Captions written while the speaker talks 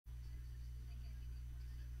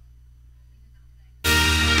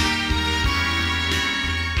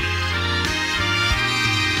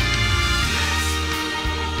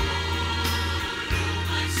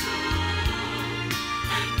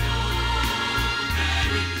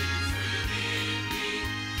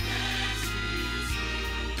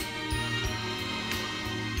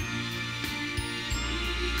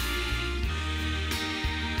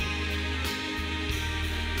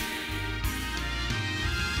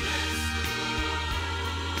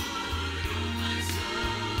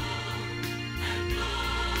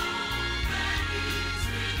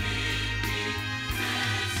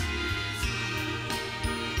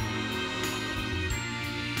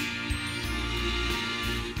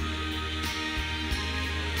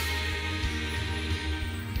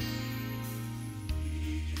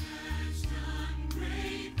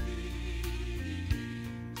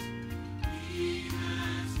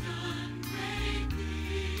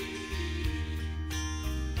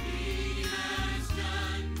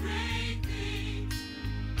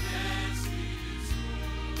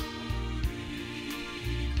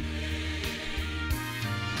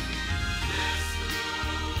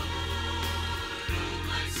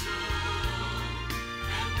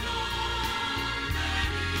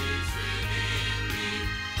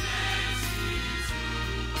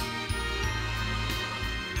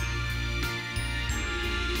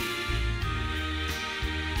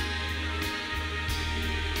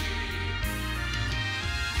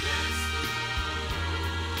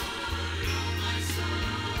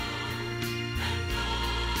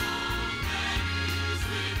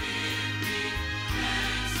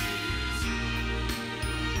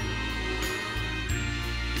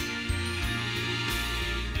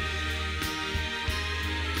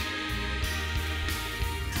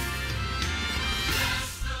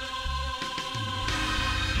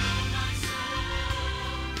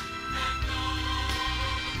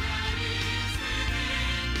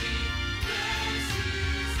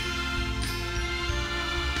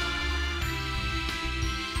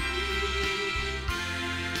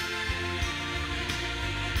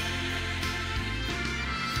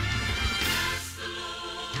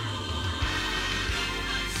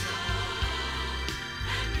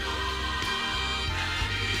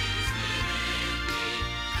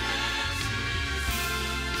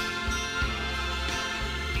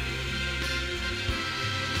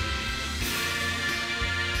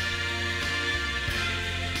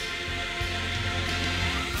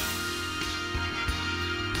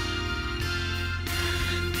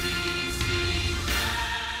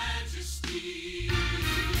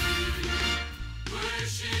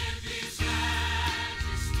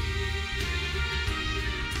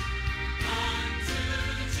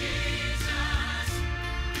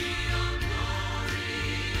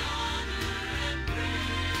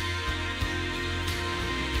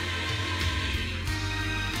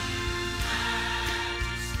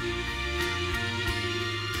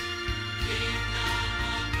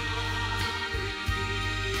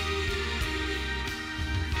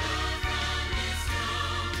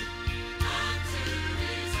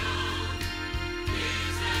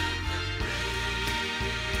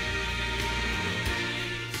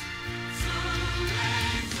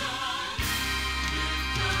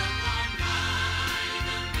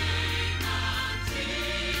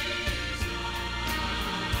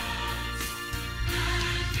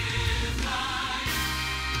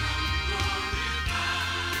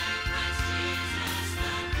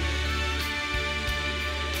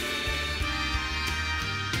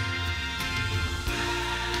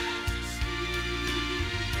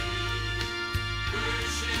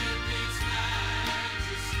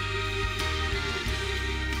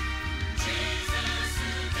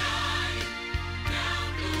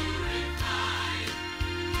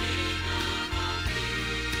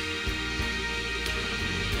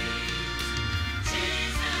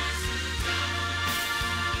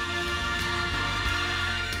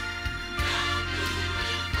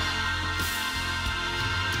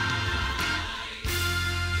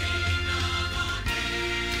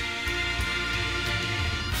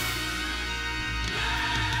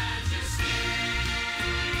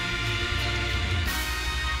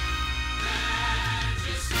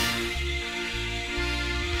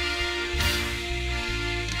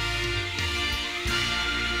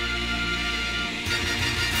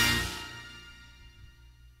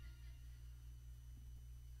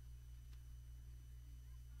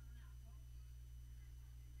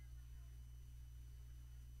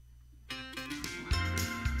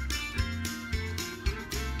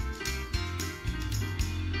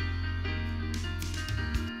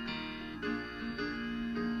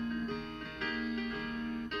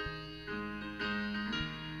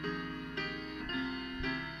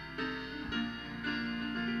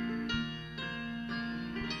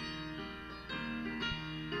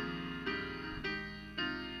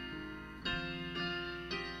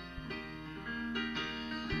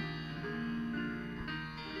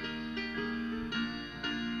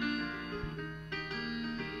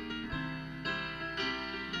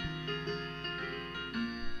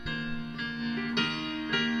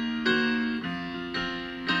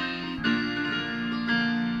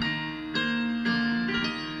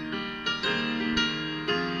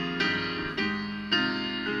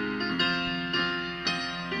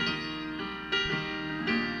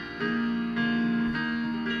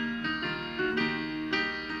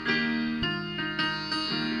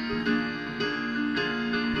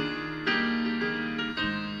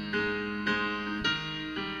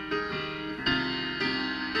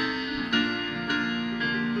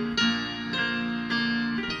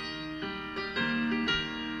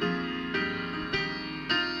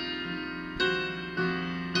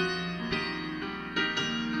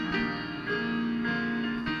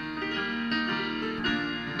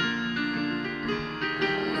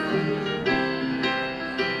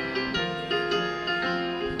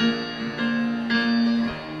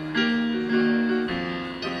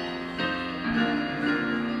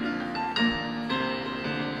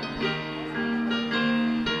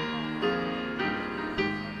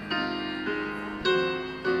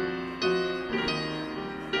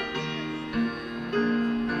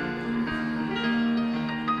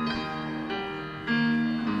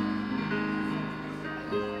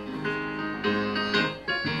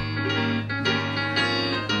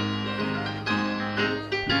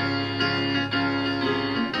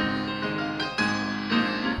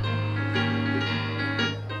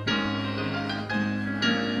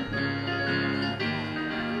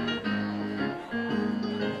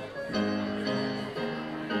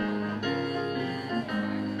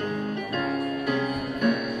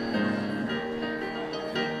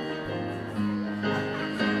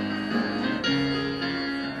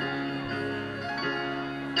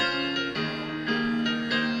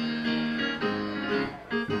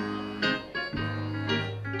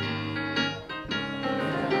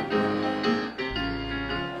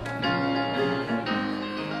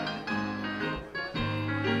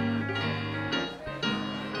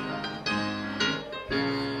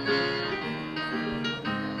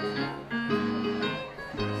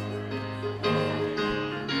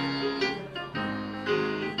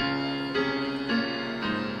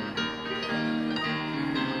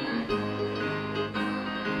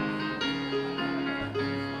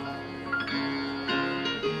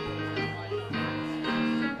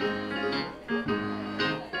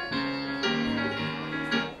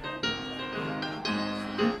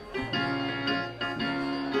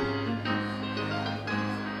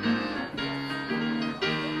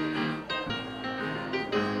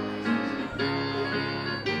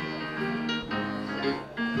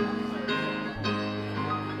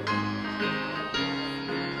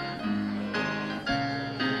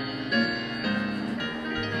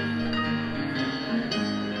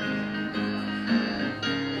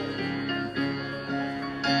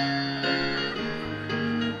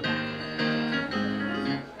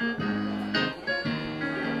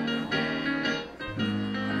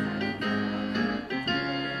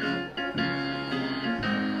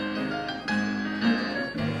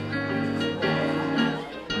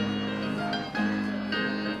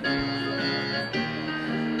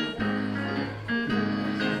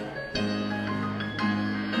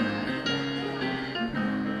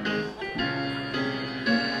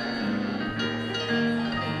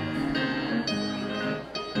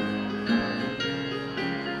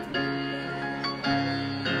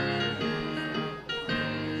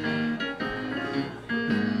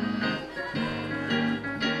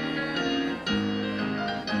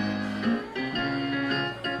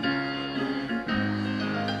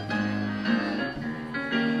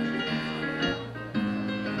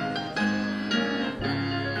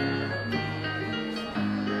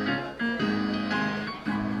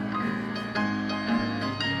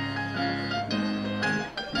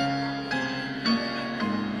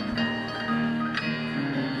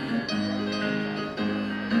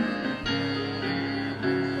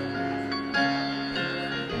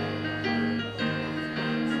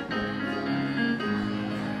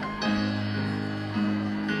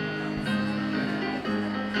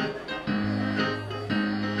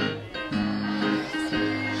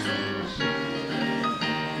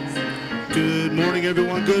Good morning,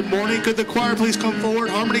 everyone. Good morning. Could the choir please come forward?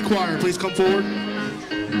 Harmony Choir, please come forward.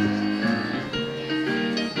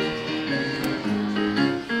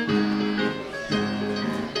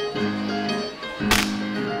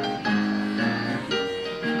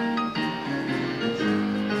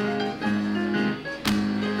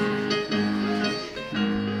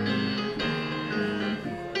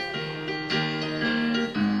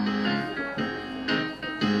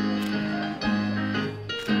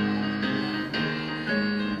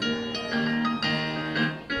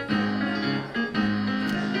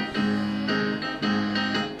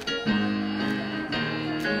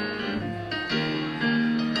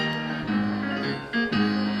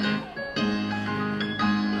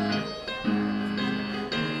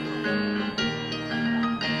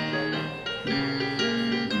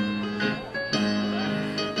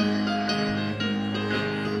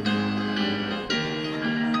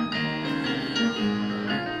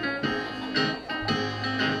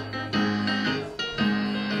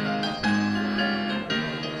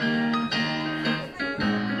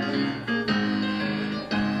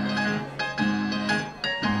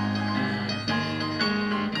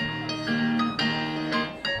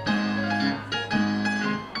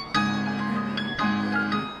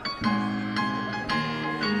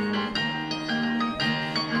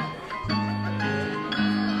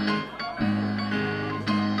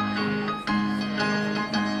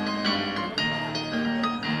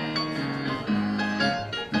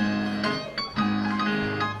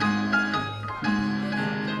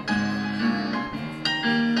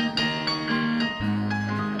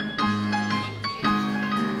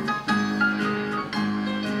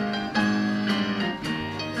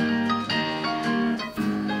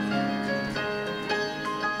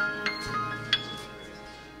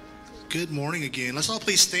 Good morning again. Let's all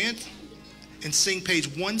please stand and sing page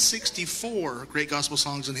 164, Great Gospel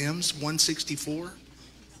Songs and Hymns, 164.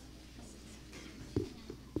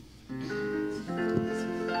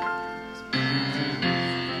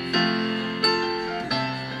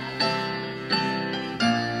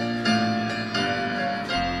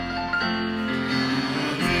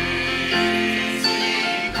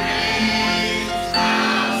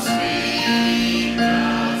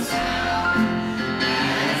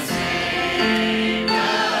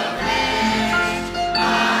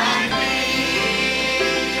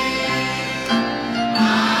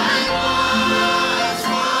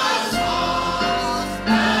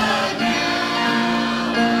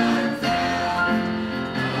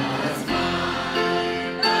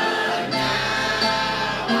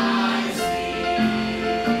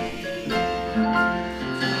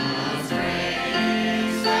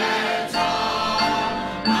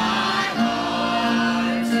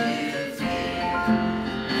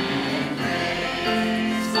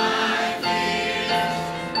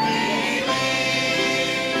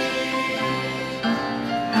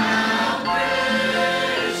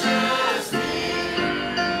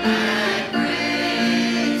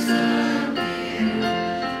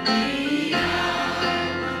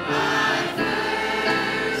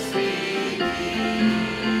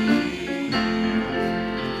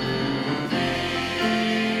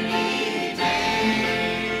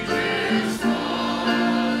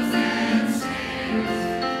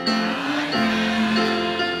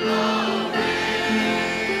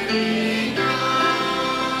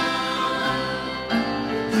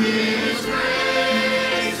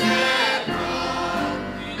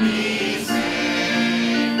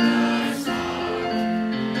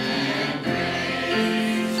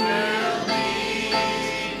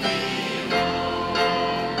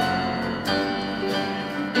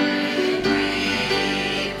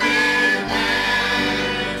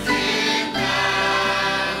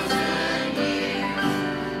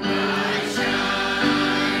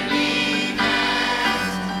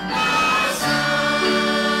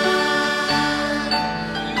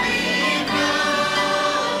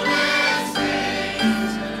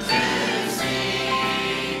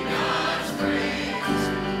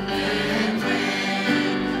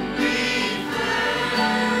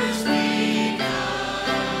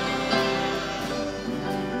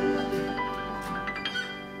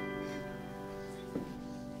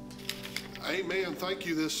 Amen. Thank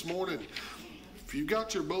you this morning. If you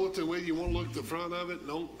got your bulletin with you, want to look at the front of it,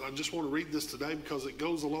 I just want to read this today because it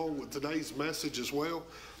goes along with today's message as well.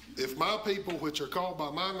 If my people, which are called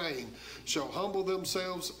by my name, shall humble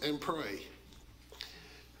themselves and pray,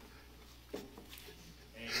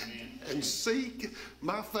 Amen, and seek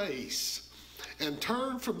my face and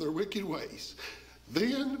turn from their wicked ways,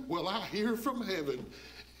 then will I hear from heaven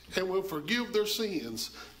and will forgive their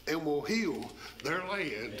sins and will heal their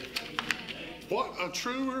land. What a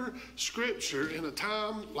truer scripture in a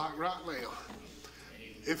time like right now.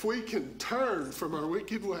 If we can turn from our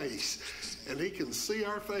wicked ways and he can see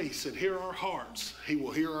our face and hear our hearts, he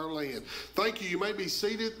will hear our land. Thank you. You may be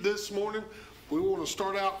seated this morning. We want to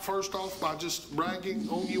start out first off by just bragging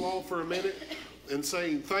on you all for a minute and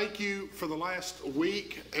saying thank you for the last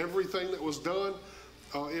week, everything that was done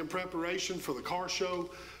in preparation for the car show,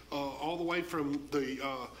 all the way from the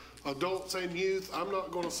adults and youth. I'm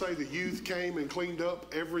not going to say the youth came and cleaned up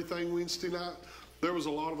everything Wednesday night. There was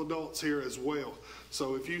a lot of adults here as well.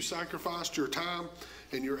 So if you sacrificed your time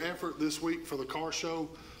and your effort this week for the car show,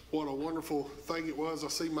 what a wonderful thing it was. I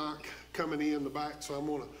see Mike coming in the back, so I'm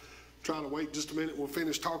going to try to wait just a minute. We'll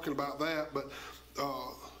finish talking about that. But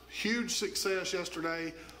huge success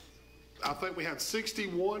yesterday. I think we had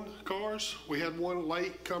 61 cars. We had one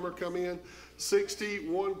late comer come in.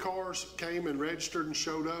 61 cars came and registered and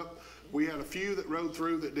showed up. We had a few that rode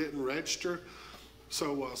through that didn't register.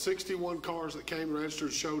 So 61 cars that came and registered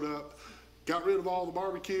and showed up. Got rid of all the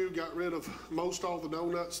barbecue, got rid of most all the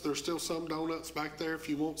donuts. There's still some donuts back there if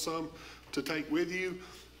you want some to take with you.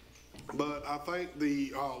 But I think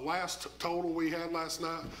the last total we had last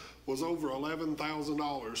night was over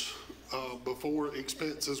 $11,000 before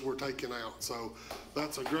expenses were taken out. So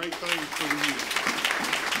that's a great thing for the youth.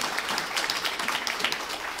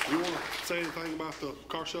 You want to say anything about the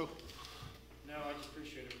car show? No, I just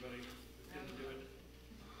appreciate everybody who couldn't do it.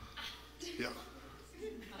 Yeah.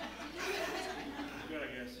 Good, I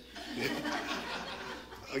guess.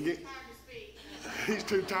 Yeah. Again, he's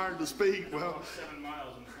too tired to speak. I Well, walked 7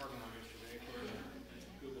 miles in the parking lot yesterday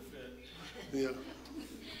for Google Fit. yeah.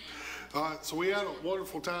 All right, so we had a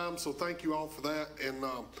wonderful time, so thank you all for that. And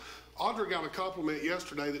Audra got a compliment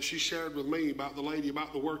yesterday that she shared with me about the lady,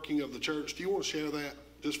 about the working of the church. Do you want to share that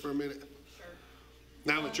just for a minute? Sure.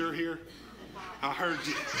 Now that you're here? I heard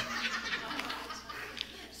you.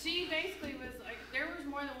 She basically was like, there was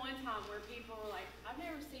more than one time where people were like, I've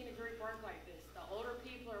never seen a group work like this. The older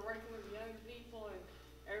people are working with the younger people, and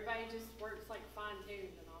everybody just works like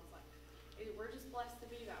fine-tuned. And I was like, we're just blessed to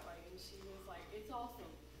be that way. And she was like, it's awesome.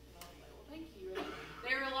 And I was like, well, thank you. And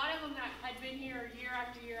there were a lot of them that had been here year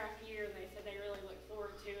after year after year, and they said they really looked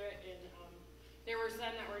forward to it. And there were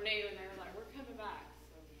some that were new, and they were like, we're coming back.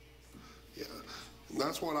 So. Yeah, and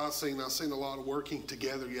that's what I seen. I seen a lot of working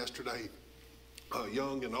together yesterday.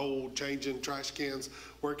 Young and old, changing trash cans,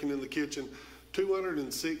 working in the kitchen.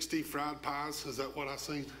 260 fried pies, is that what I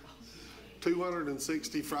seen?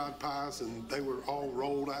 260 fried pies, and they were all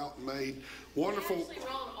rolled out and made. Wonderful. We actually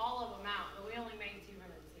rolled all of them out, but we only made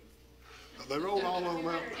 260. They rolled all of them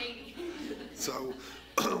out. 280. So,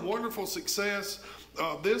 wonderful success.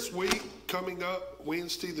 This week, coming up,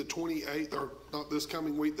 Wednesday the 28th, or not this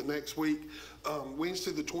coming week, the next week,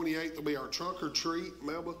 Wednesday the 28th will be our trunk or treat.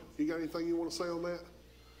 Melba, you got anything you want to say on that?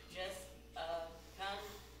 Just come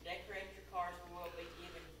decorate your cars. We will be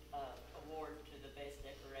giving award to the best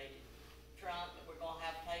decorated trunk. We're going to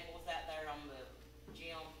have tables out there on the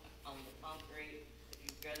gym, on the concrete, if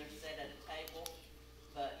you'd rather sit at a table.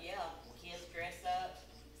 But yeah, kids dress up,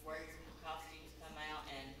 wear some costumes, come out,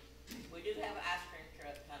 and we do have an ice cream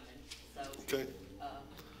truck coming. So Okay.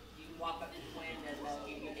 you can walk up to the window and they'll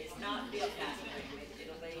give you, it's not milk ice cream,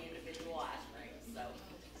 it'll be individual ice cream. So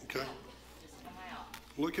Okay. just come out.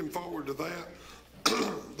 Looking forward to that.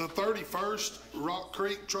 The 31st, Rock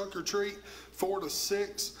Creek Trunk or Treat, 4 to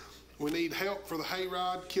 6. We need help for the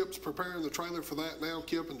hayride. Kip's preparing the trailer for that now.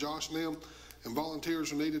 Kip and Josh and them. And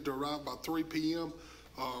volunteers are needed to arrive by 3 p.m.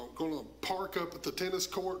 Going to park up at the tennis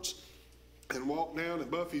courts and walk down.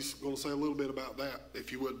 And Buffy's going to say a little bit about that,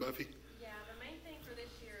 if you would, Buffy. Yeah, the main thing for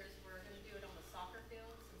this year is we're going to do it on the soccer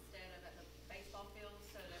fields instead of at the baseball fields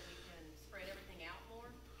so that we can spread everything out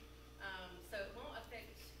more. So it won't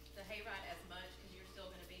affect the hayride as much because you're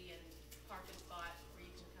still going to be in parking spots where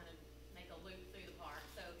you can kind of make a loop through the park.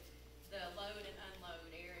 So the load and unload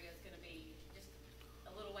area is going to be just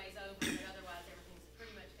a little ways over, but otherwise everything's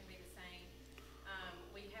pretty much going to be the same.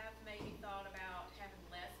 We have maybe thought about having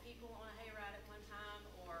less people on a hayride at one time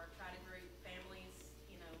or try to group families,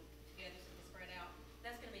 together so we can spread out.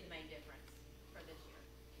 That's going to be the main difference for this year.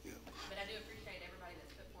 Yeah. But I do appreciate everybody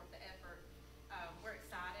that's put forth the effort. We're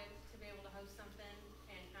excited to be able to host something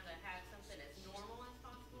and kind of have something as normal as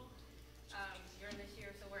possible during this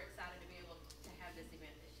year. So we're excited to be able to have this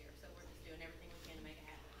event this year. So we're just doing everything we can to make it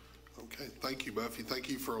happen. Okay. Thank you, Buffy.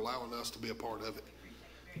 Thank you for allowing us to be a part of it. We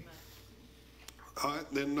appreciate it very much. All right,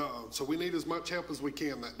 then, so we need as much help as we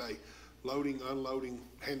can that day. Loading, unloading,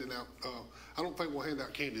 handing out. I don't think we'll hand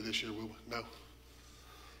out candy this year, will we? No.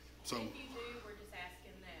 So, If you do, we're just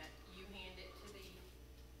asking that you hand it to the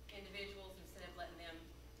individuals instead of letting them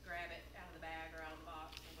grab it out of the bag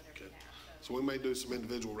So we may do some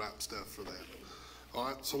individual wrap stuff for that. All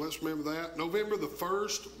right, so let's remember that. November the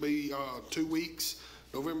 1st will be 2 weeks.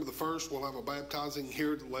 November the 1st, we'll have a baptizing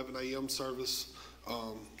here at 11 a.m. service.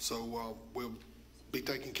 We'll be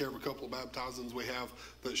taking care of a couple of baptizings we have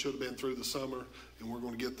that should have been through the summer, and we're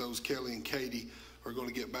going to get those. Kelly and Katie are going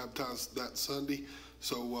to get baptized that Sunday.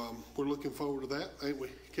 So we're looking forward to that, ain't we,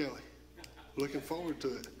 Kelly? Looking forward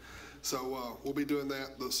to it. So we'll be doing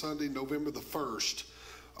that the Sunday, November the 1st.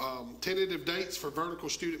 Tentative dates for Vertical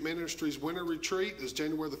Student Ministries Winter Retreat is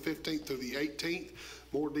January the 15th through the 18th.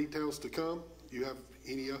 More details to come. You have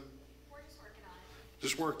any? We're just working on it.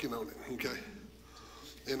 Just working on it, okay.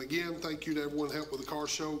 And again, thank you to everyone who helped with the car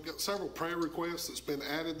show. Got several prayer requests that's been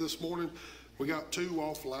added this morning. We got 2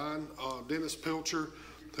 offline. Dennis Pilcher,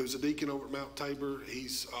 who's a deacon over at Mount Tabor,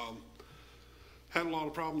 he's had a lot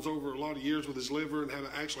of problems over a lot of years with his liver and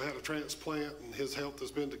actually had a transplant, and his health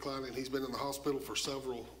has been declining. He's been in the hospital for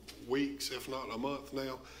several weeks, if not a month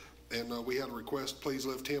now. And we had a request, please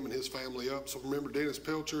lift him and his family up. So remember Dennis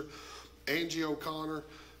Pilcher, Angie O'Connor,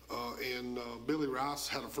 and Billy Rice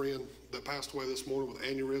had a friend that passed away this morning with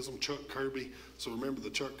aneurysm, Chuck Kirby. So remember the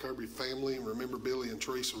Chuck Kirby family, and remember Billy and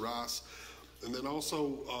Teresa Rice. And then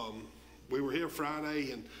also, we were here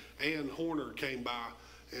Friday, and Ann Horner came by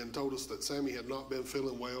and told us that Sammy had not been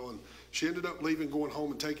feeling well, and she ended up leaving, going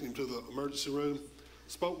home and taking him to the emergency room.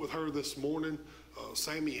 Spoke with her this morning.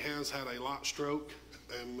 Sammy has had a light stroke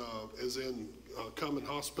and is in Cumming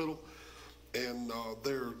Hospital, and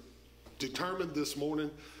they're determined this morning,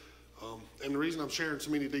 and the reason I'm sharing so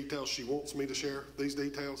many details, she wants me to share these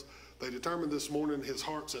details. They determined this morning his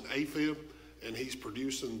heart's an AFib, and he's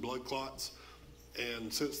producing blood clots.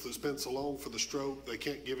 And since it's been so long for the stroke, they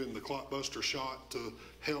can't give him the clot buster shot to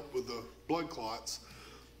help with the blood clots.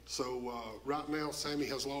 So right now, Sammy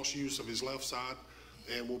has lost use of his left side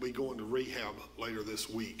and will be going to rehab later this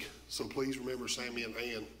week. So please remember Sammy and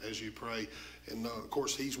Ann as you pray. And of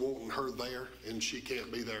course, he's wanting her there, and she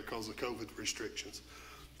can't be there because of COVID restrictions.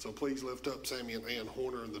 So please lift up Sammy and Ann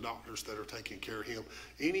Horner and the doctors that are taking care of him.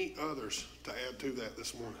 Any others to add to that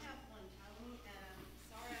this morning? I have one, Tony.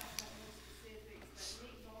 Sorry I don't know specifics, but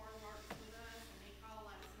Nick Barr works with us, and he called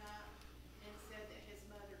last night and said that his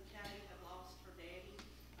mother, Kay, had lost her daddy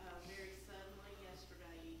very suddenly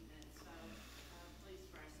yesterday evening. So please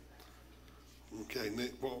pray for that. Okay,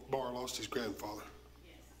 Nick Barr lost his grandfather.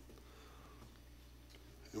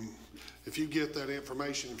 Yes. If you get that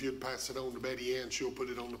information, if you'd pass it on to Betty Ann, she'll put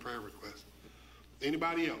it on the prayer request.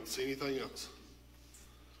 Anybody else? Anything else?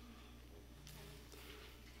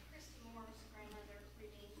 Christy Moore's grandmother,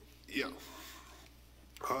 Rudine. Yeah.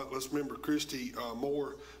 Let's remember Christy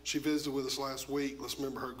Moore. She visited with us last week. Let's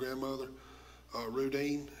remember her grandmother,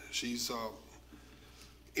 Rudine. She's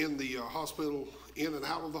in the hospital, in and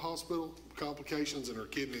out of the hospital, complications, and her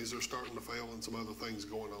kidneys are starting to fail and some other things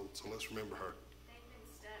going on. So let's remember her. They've been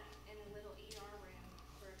stuck in a little ER room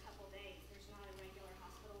for a couple days. There's not a regular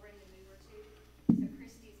hospital room to move her to. So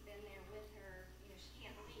Christy's been there with her. You know, she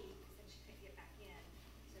can't leave because then she couldn't get back in.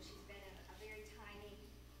 So she's been in a very tiny,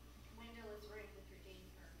 windowless room with Rudine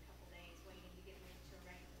for a couple days waiting to get moved to a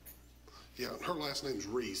regular room. Yeah, her last name's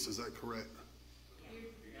Reese. Is that correct?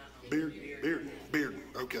 Beard. Bearden.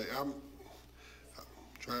 Okay, I'm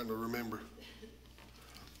trying to remember.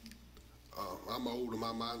 I'm old and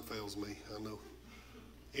my mind fails me. I know.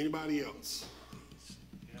 Anybody else?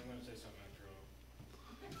 And I'm gonna say something after all.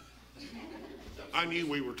 I knew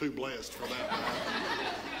we were too blessed for that.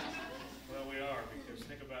 Well, we are, because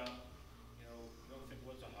think about, you know, don't think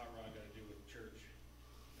what's a hot rod got to do with church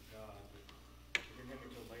and God. But I didn't hear me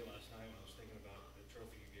till late last night when I was thinking about the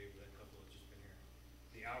trophy you gave that couple that's just been here.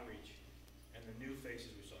 The outreach and the new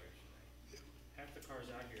faces we saw yesterday. Half the cars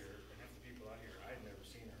out here and half the people out here I had never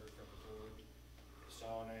seen or heard from before. They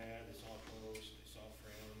saw an ad, they saw a post, they saw a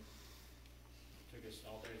friend. It took us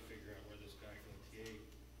all day to figure out where this guy from the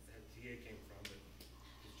TA came from, but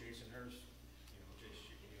it's Jason Hurst,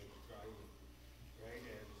 driving, right?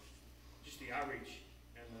 And just the outreach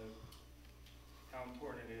and how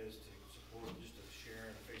important it is to support, just to share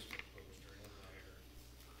in a Facebook post or an invite or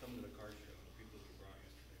come to the car show. The people that you brought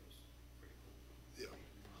yesterday was pretty cool. Yeah.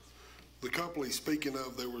 The couple he's speaking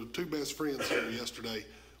of, they were 2 best friends here yesterday.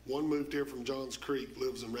 One moved here from Johns Creek,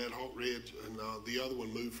 lives in Red Hawk Ridge, and the other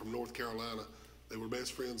one moved from North Carolina. They were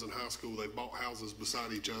best friends in high school. They bought houses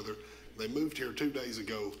beside each other. They moved here 2 days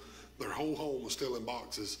ago. Their whole home was still in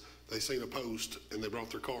boxes. They seen a post, and they brought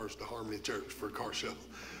their cars to Harmony Church for a car show.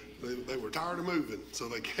 They were tired of moving, so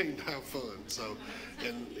they came to have fun. So,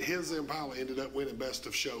 and his Impala ended up winning best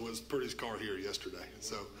of show as the prettiest car here yesterday.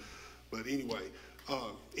 So, but anyway,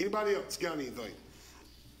 anybody else got anything?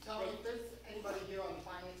 Tony, if there's anybody here on the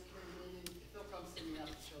finance committee meeting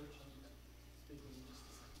Minneapolis Church and speak with you just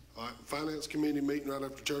a second. All right, Finance Committee meeting right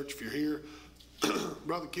after church if you're here.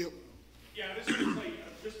 Brother Kip. Yeah, this is like,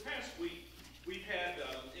 this past week, we've had,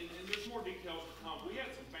 and there's more details to come, we had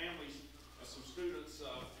some families, some students,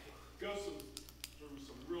 go through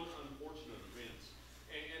some real unfortunate events.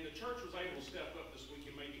 And the church was able to step up this week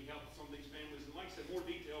and maybe help some of these families. And like I said, more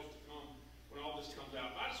details to come when all this comes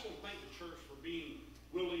out. But I just want to thank the church for being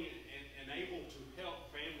willing and able to help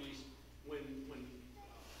families when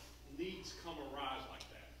needs come arise like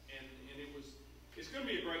that. And it's going to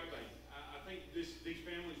be a great thing. I think these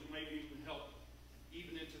families will maybe even help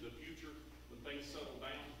even into the future when things settle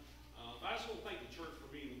down. But I just want to thank the church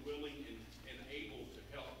for being willing and able to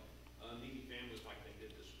help needy families like they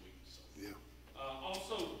did this week. So. Yeah.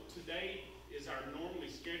 Also, today is our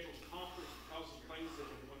normally scheduled conference because of things that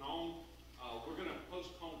have went on. We're going to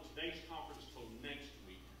postpone today's conference till next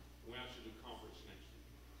week. We actually do conference next week.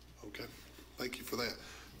 Okay. Thank you for that.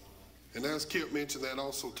 And as Kip mentioned that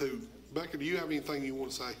also too, Becca, do you have anything you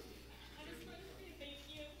want to say? I just wanted to say thank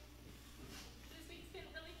you. This week's been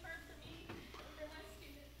really hard for me and for my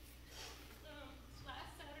students.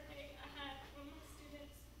 Last Saturday, I had one of my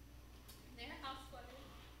students, their house flooded,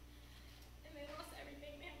 and they lost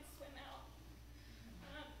everything. They had to swim out.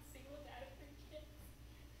 Single dad of 3 kids.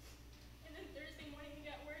 And then Thursday morning, we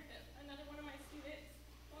got word that another one of my students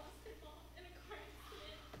lost her mom in a car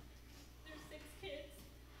accident. There's 6 kids.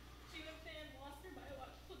 2 of them lost their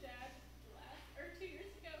biological dad 2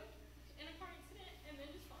 years ago in a car accident, and then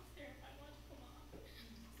just lost their biological mom.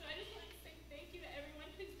 So I just want to say thank you to everyone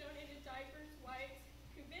who's donated diapers, wipes,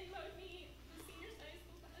 who Venmo'd me, the senior Sunday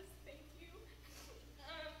school class. Thank you.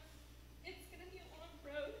 It's going to be a long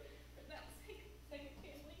road for that second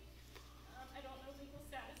family. I don't know legal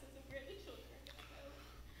statuses of where the children are going to go.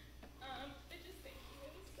 But just thank you.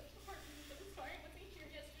 It was such a hard week. I'm sorry I wasn't here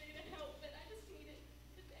yesterday to help, but I just needed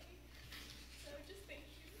today. So just thank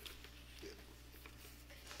you.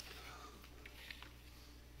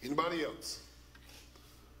 Anybody else?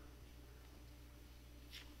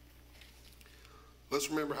 Let's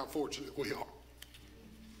remember how fortunate we are.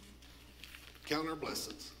 Count our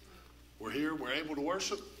blessings. We're here, we're able to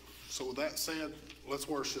worship. So with that said, let's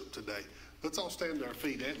worship today. Let's all stand to our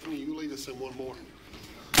feet. Anthony, you lead us in one more.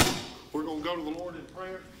 We're going to go to the Lord in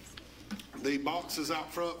prayer. The box is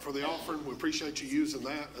out front for the offering. We appreciate you using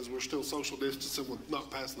that as we're still social distancing with not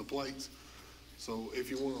passing the plates. So if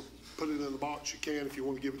you want to put it in the box, you can. If you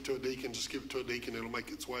want to give it to a deacon, just give it to a deacon. It'll make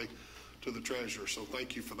its way to the treasurer. So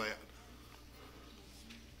thank you for that.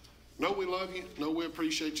 Know we love you. Know we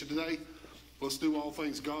appreciate you today. Let's do all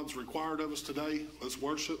things God's required of us today. Let's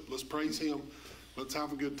worship. Let's praise him. Let's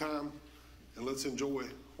have a good time. And let's enjoy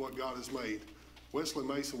what God has made. Wesley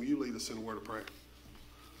Mason, will you lead us in a word of prayer?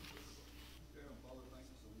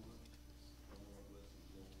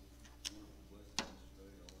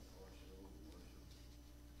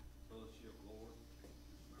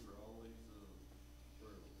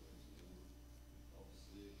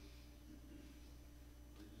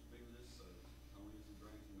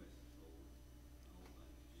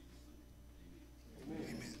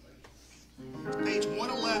 Page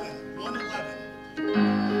 111.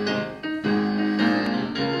 111.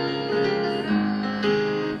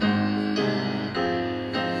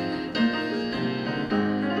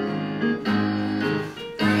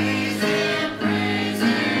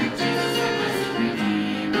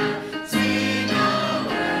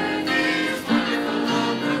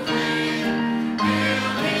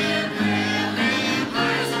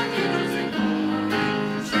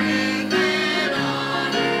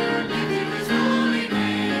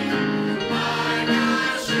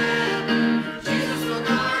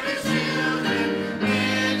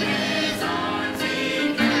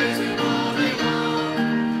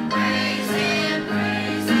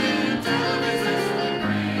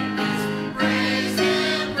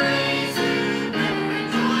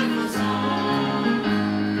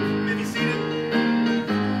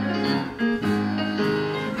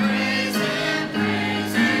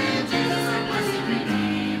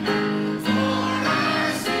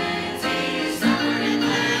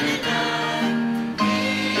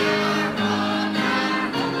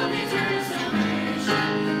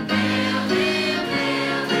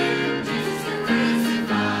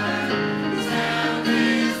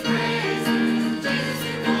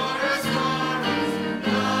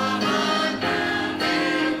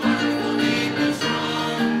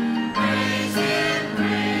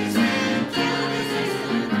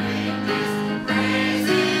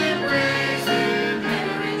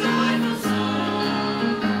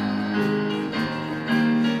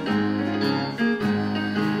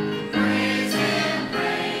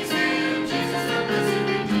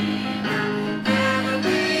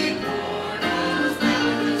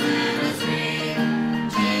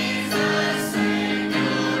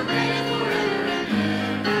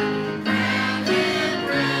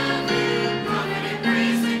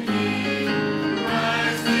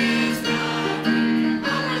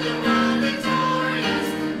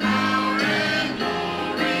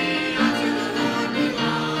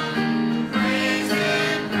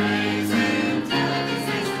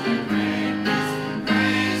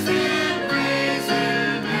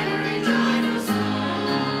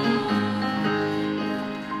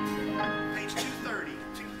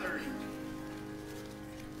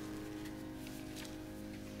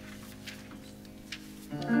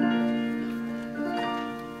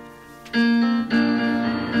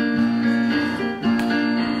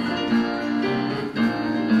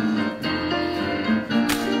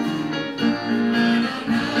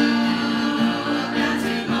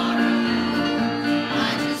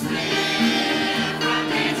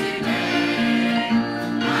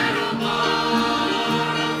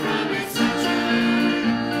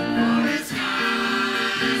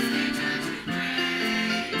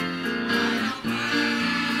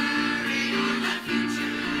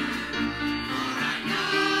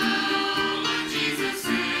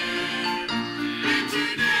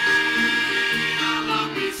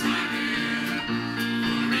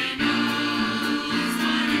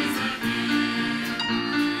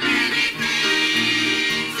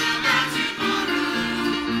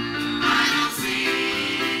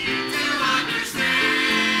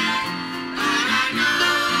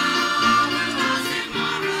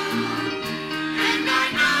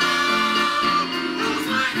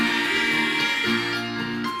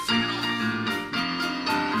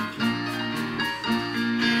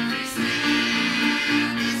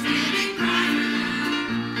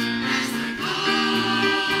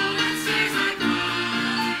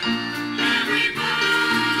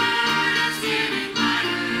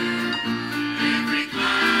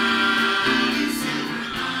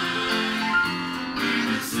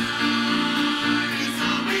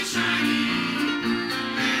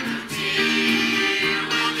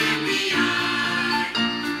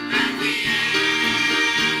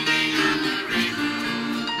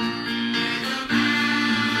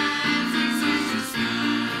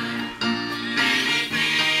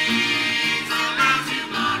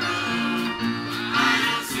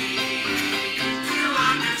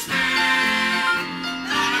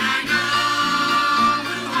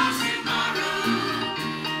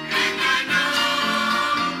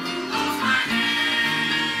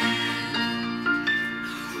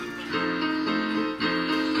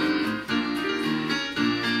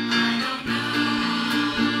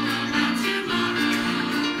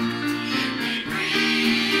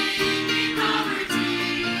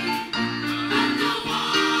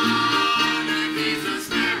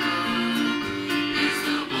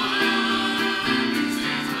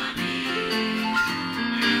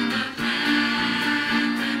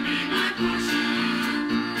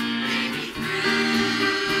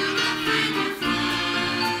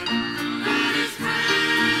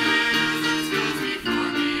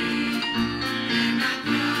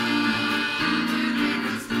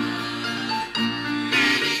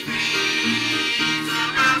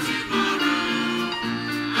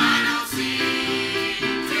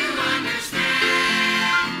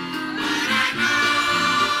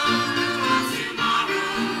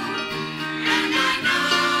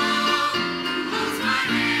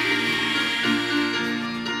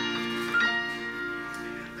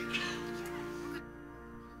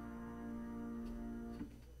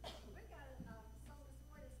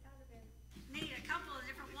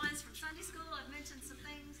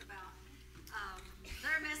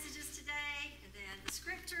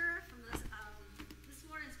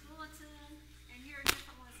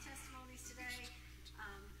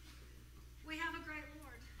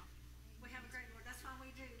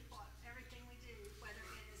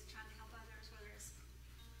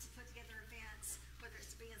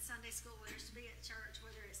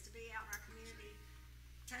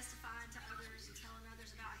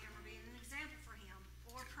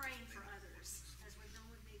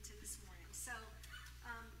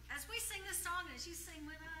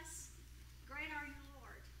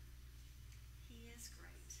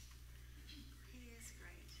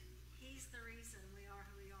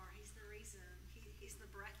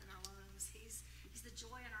 is the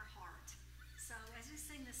joy in our heart. So as we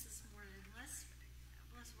sing this morning, let's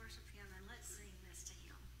worship him and let's sing this to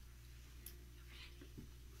him.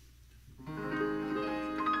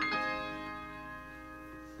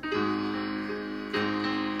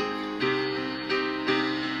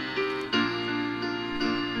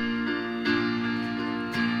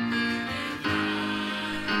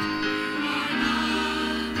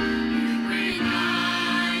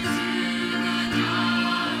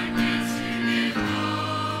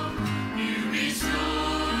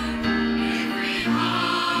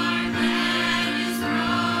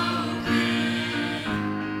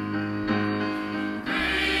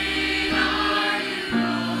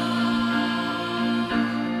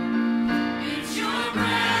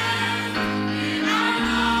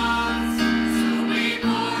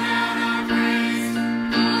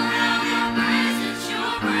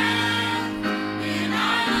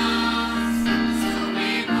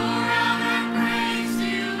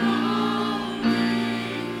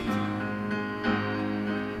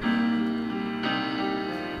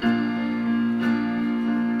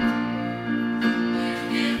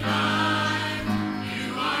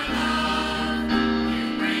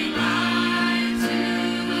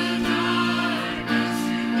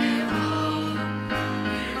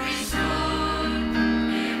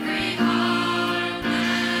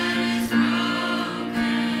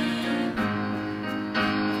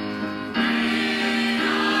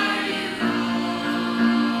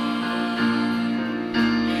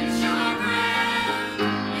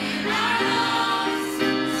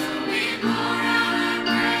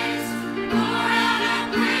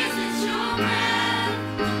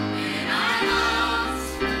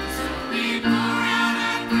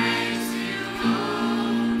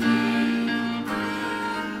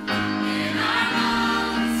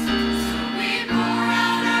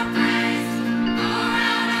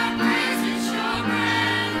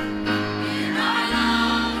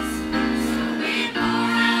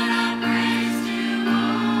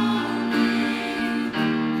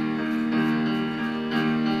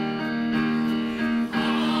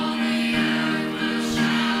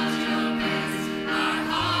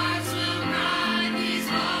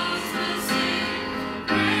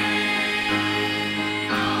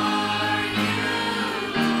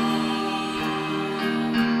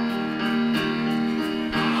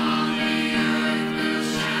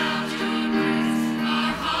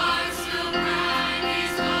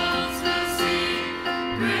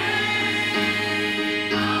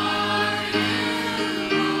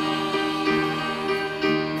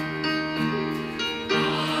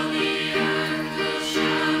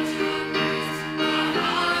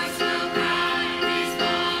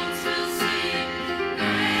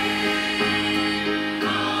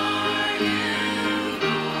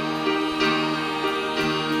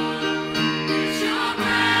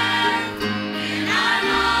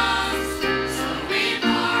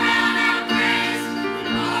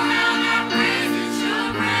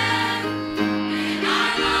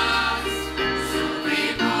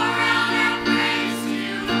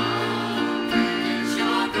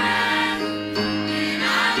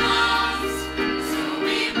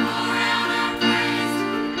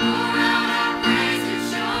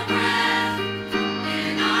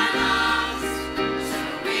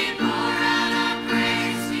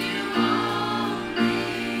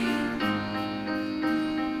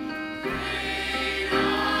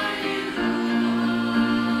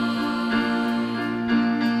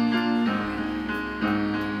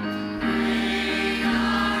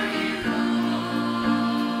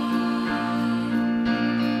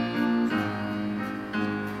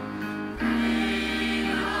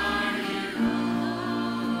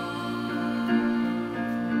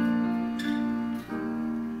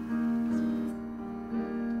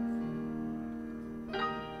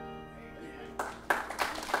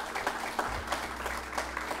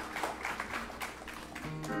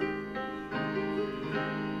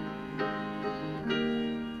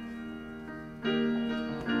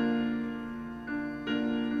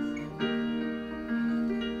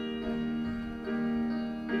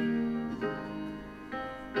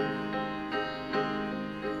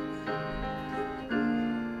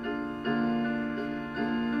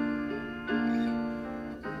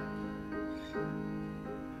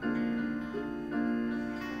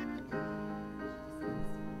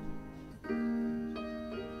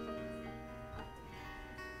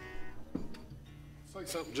 Say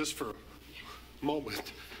something just for a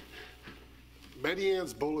moment. Betty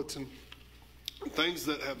Ann's bulletin, things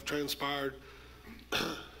that have transpired,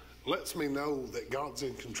 lets me know that God's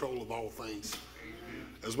in control of all things.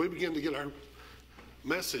 As we begin to get our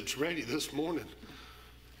message ready this morning,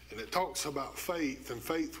 and it talks about faith and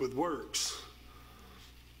faith with works.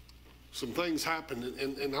 Some things happened,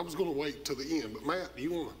 and I was going to wait till the end. But Matt, do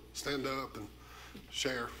you want to stand up and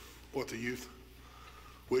share what the youth?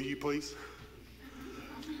 Will you please?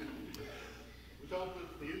 We talked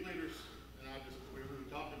with the youth leaders, and we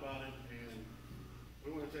talked about it, and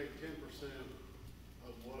we want to take 10%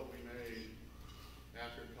 of what we made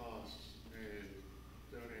after costs and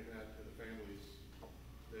donate that to the families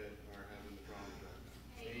that are having the problems right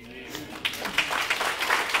now. Amen.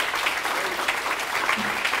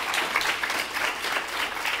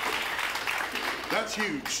 That's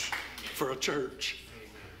huge for a church.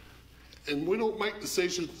 And we don't make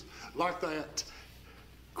decisions like that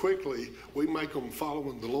quickly. We make them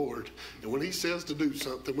following the Lord. And when he says to do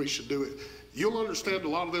something, we should do it. You'll understand a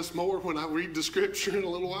lot of this more when I read the scripture in a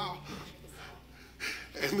little while.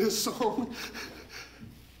 And this song,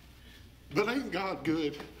 but ain't God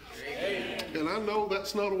good? And I know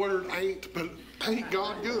that's not a word, ain't, but ain't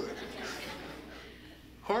God good?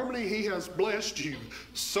 Harmony, he has blessed you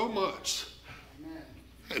so much.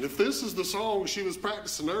 And if this is the song she was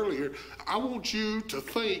practicing earlier, I want you to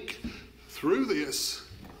think through this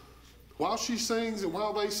while she sings and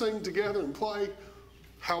while they sing together and play,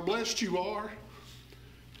 how blessed you are.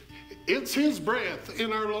 It's his breath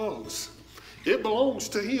in our lungs. It belongs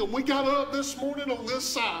to him. We got up this morning on this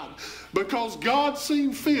side because God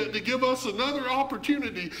seemed fit to give us another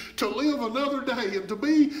opportunity to live another day and to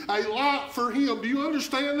be a light for him. Do you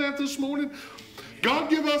understand that this morning?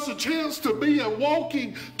 God give us a chance to be a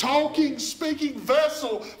walking, talking, speaking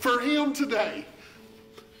vessel for him today.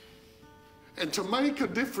 And to make a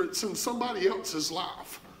difference in somebody else's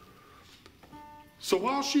life. So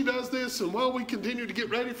while she does this and while we continue to get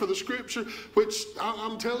ready for the scripture, which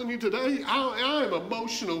I'm telling you today, I am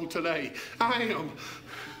emotional today. I am.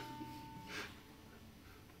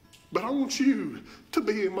 But I want you to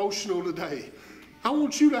be emotional today. I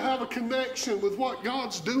want you to have a connection with what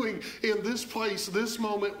God's doing in this place, this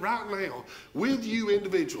moment, right now, with you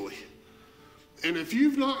individually. And if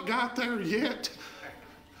you've not got there yet,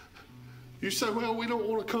 you say, well, we don't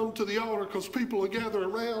want to come to the altar because people are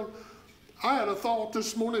gathering around. I had a thought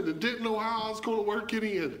this morning and didn't know how I was going to work it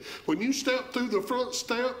in. When you stepped through the front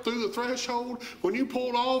step, through the threshold, when you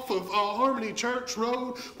pulled off of Harmony Church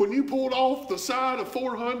Road, when you pulled off the side of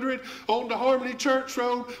 400 onto Harmony Church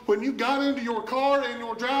Road, when you got into your car in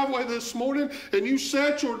your driveway this morning and you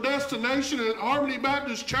set your destination at Harmony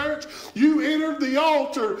Baptist Church, you entered the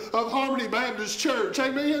altar of Harmony Baptist Church.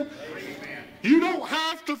 Amen? You don't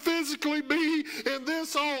have to physically be in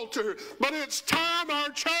this altar, but it's time our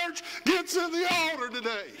church gets in the altar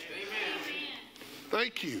today. Amen.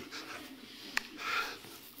 Thank you.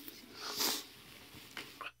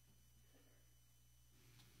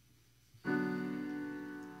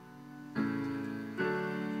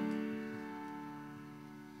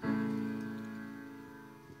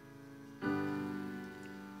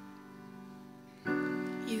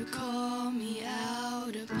 You call me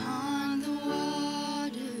out upon the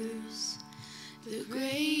waters, the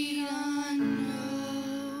great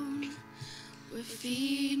unknown, where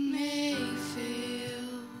feet may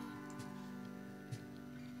fail.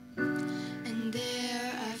 And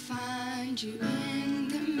there I find you in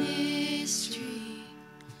the mystery,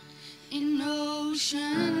 in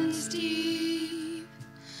oceans deep,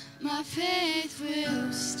 my faith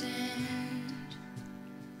will stand.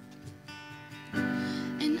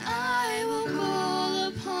 And I will call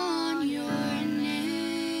upon your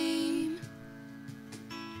name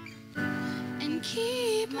and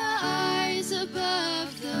keep my eyes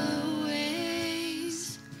above the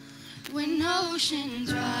waves. When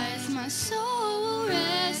oceans rise, my soul will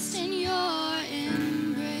rest in your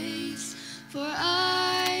embrace, for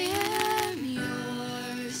I am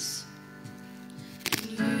yours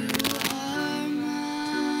and you are mine.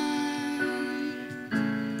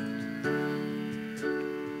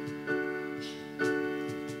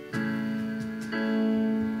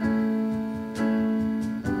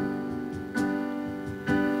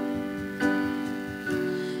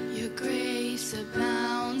 Your grace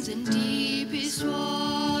abounds in deepest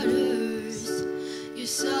waters. Your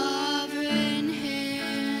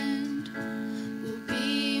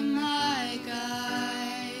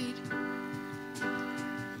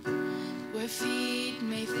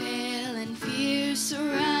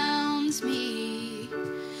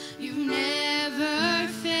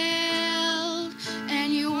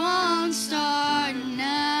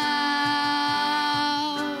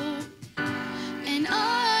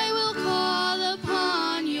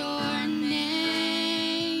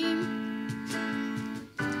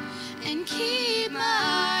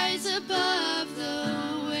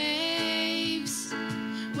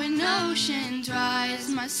oceans rise,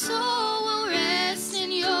 my soul will rest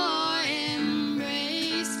in your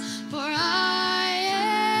embrace. For I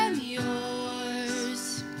am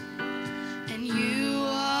yours, and you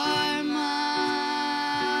are mine.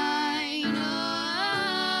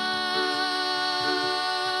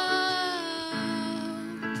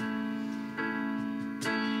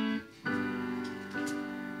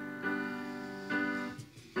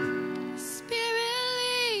 Spirit,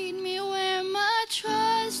 lead me where my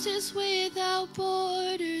trust is without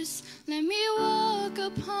borders. Let me walk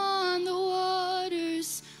upon the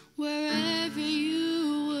waters wherever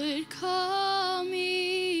you would call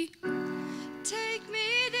me. Take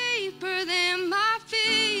me deeper than my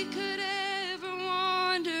feet could ever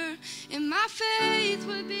wander, and my faith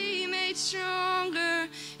would be made stronger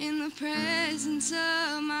in the presence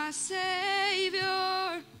of my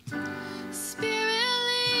Savior. Spirit,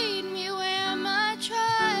 lead me where my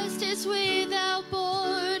trust is without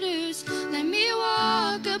borders. Let me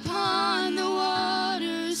walk upon the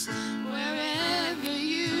waters wherever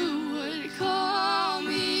you would call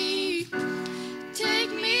me.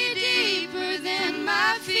 Take me deeper than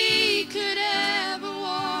my feet could ever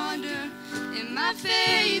wander, and my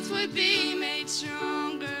faith would be made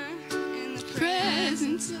stronger in the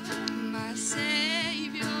presence of my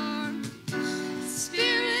Savior.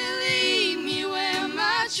 Spirit, lead me where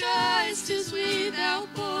my trust is without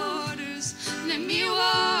borders. Let me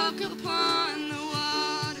walk upon the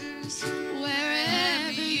waters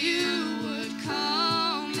wherever you would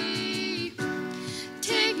call me.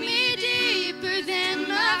 Take me deeper than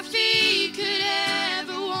my feet could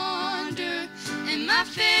ever wander, and my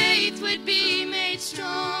faith would be made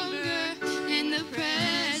stronger in the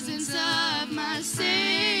presence of my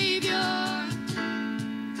Savior.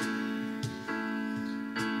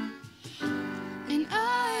 And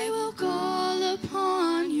I will call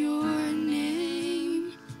upon your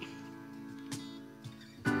name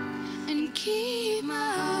and keep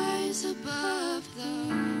my eyes above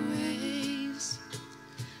the waves.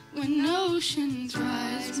 When oceans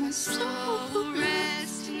rise, my soul will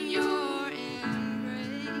rest in your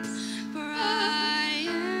embrace. For I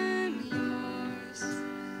am yours,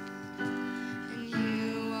 and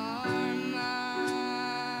you are mine.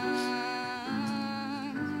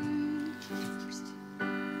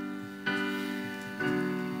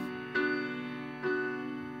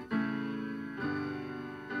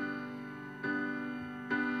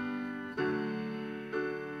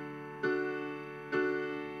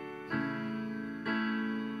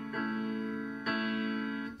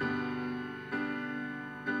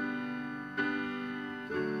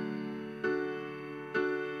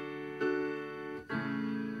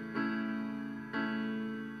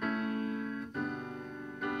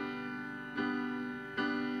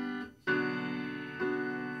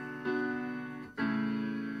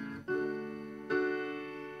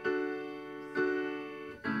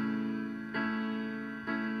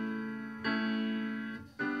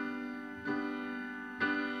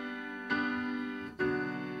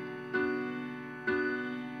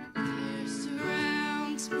 Fear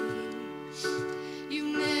surrounds me. You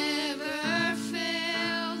never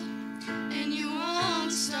failed, and you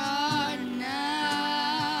won't start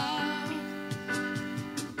now.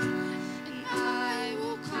 And I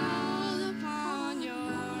will call upon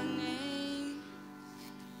your name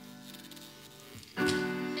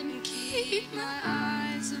and keep my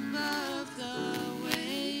eyes above the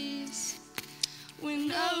waves.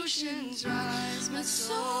 When oceans rise, my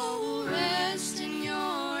soul will rest in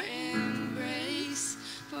your embrace.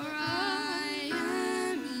 For I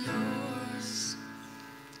am yours,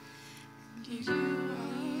 and you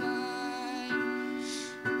are mine.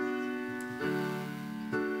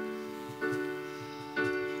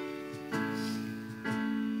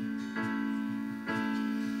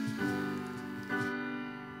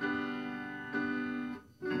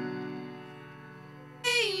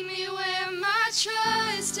 Lead me where my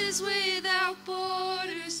trust is without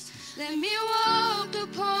borders. Let me walk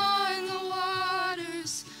upon the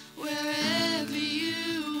waters wherever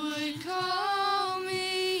you would call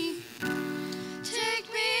me. Take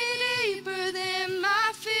me deeper than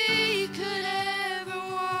my feet could ever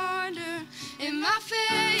wander, and my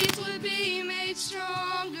faith would be made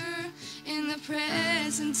stronger in the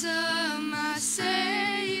presence of my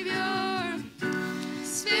Savior.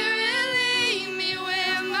 Spirit, lead me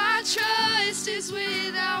where my trust is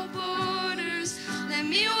without borders. Let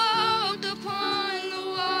me walk upon the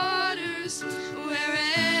waters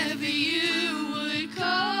wherever you would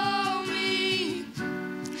call me.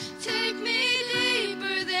 Take me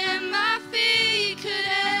deeper than my feet could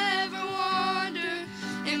ever wander,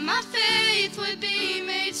 and my faith would be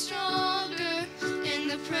made stronger in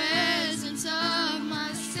the presence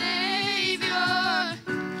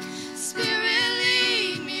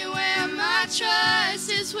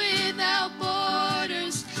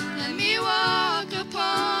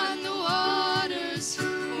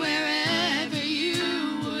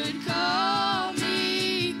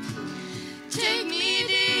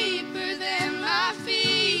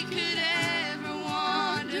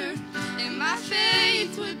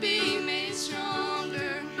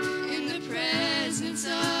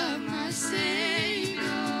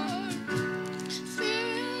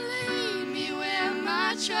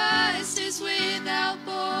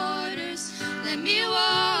Let me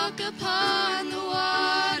walk upon the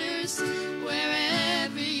waters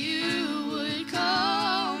wherever you would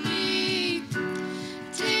call me.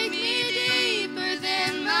 Take me deeper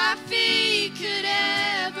than my feet could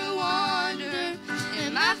ever wander,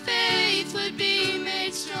 and my faith would be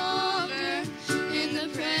made stronger in the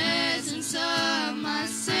presence of my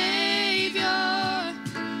Savior.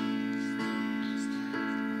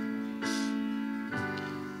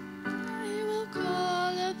 I will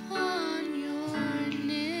call upon your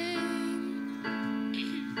name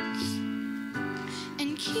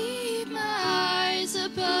and keep my eyes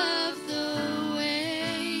above the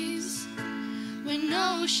waves. When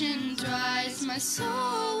oceans rise, my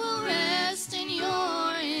soul will rest in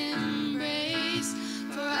your embrace,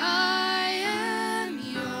 for I am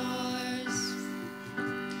yours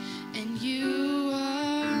and you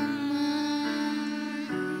are mine.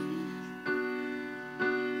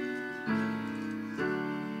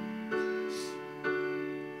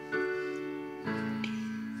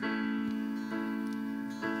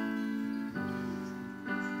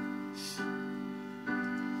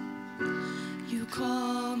 You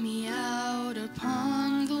call me out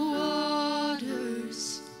upon the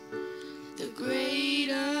waters, the great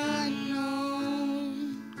unknown,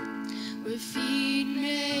 where feet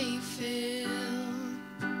may fail.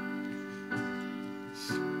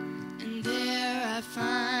 And there I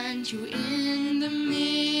find you in the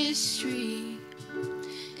mystery,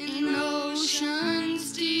 in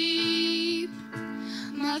oceans deep,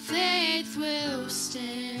 my faith will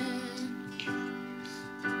stand.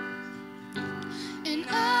 And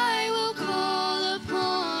I will call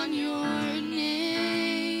upon your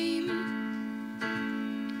name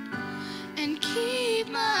and keep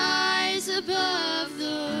my eyes above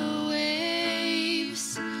the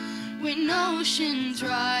waves. When oceans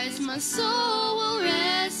rise, my soul will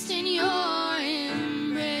rest in your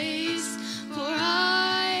embrace, for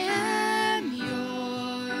I am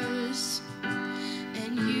yours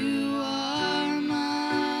and you are mine.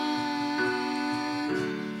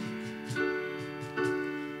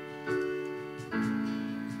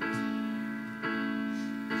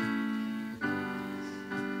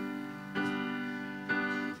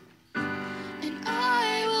 And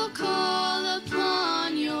I will call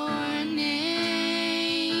upon your name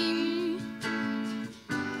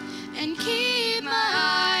and keep my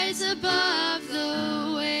eyes above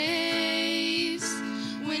the waves.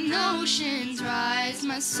 When oceans rise,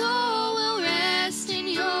 my soul will rest in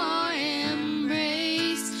your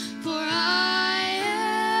embrace, for I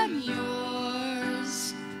am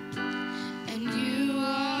yours and you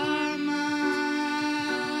are mine.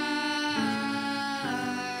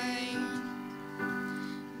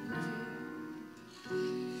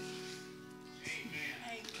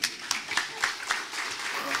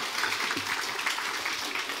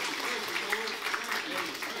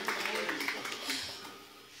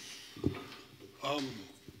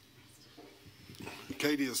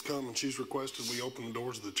 Katie has come and she's requested we open the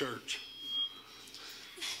doors of the church.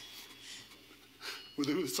 We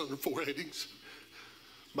do this under 4 headings.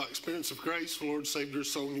 By experience of grace, the Lord saved your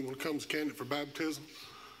soul and you want to come as a candidate for baptism.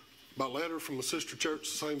 By letter from a sister church,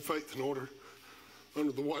 the same faith and order.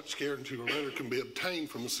 Under the watch guarantee, a letter can be obtained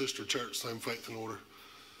from a sister church, same faith and order.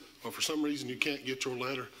 Or for some reason you can't get your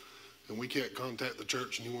letter and we can't contact the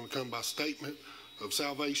church and you want to come by statement of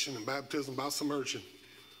salvation and baptism by submersion.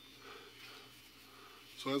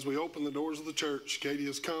 So as we open the doors of the church, Katie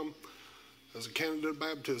has come as a candidate of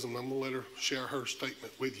baptism. I'm going to let her share her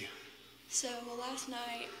statement with you. So last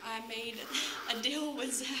night I made a deal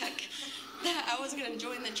with Zach that I was going to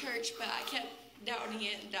join the church, but I kept doubting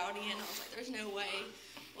it. I was like, there's no way.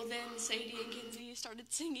 Well, then Sadie and Kinsey started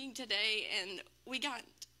singing today, and we got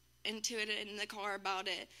into it in the car about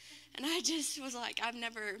it. And I just was like, I've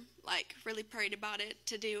never really prayed about it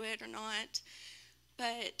to do it or not.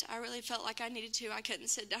 But I really felt like I needed to. I couldn't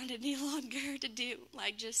sit down any longer to do,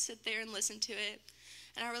 just sit there and listen to it.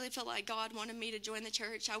 And I really felt like God wanted me to join the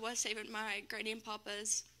church. I was saving my granny and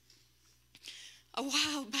papa's a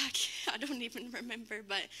while back. I don't even remember,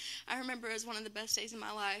 but I remember it was one of the best days of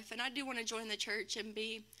my life. And I do want to join the church and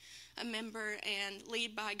be a member and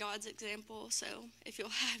lead by God's example. So if you'll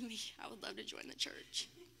have me, I would love to join the church.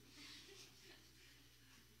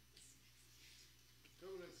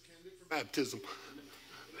 Baptism.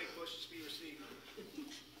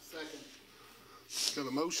 Second.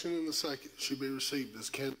 Got a motion and a second. Should be received as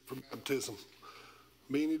candidate for baptism.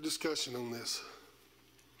 Be any discussion on this?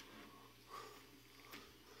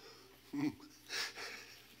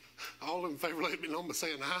 All in favor, let me know by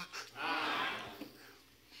saying aye. Aye.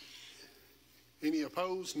 Any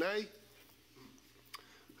opposed? Nay.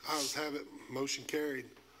 Ayes have it. Motion carried.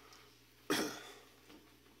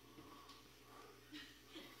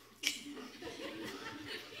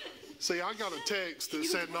 See, I got a text that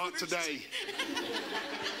said not today.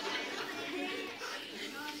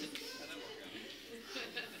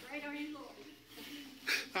 Great are you, Lord.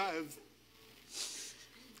 I have.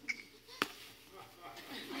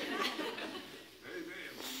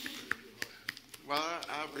 Well,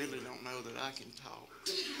 I really don't know that I can talk.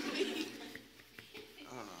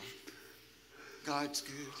 God's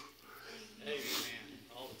good. Amen.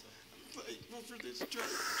 All the time. I'm thankful for this church.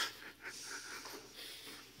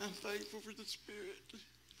 I'm thankful for the Spirit.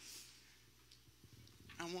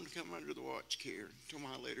 I want to come under the watch care until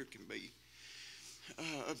my letter can be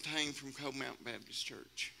obtained from Cold Mountain Baptist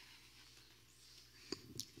Church.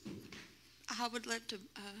 I would love to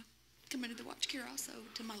come under the watch care also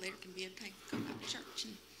till my letter can be obtained from Cold Mountain Church.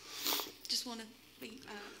 And just want to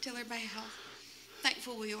tell everybody how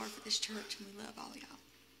thankful we are for this church, and we love all y'all.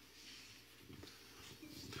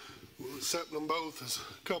 We're accepting them both as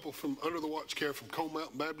a couple from under the watch care from Cold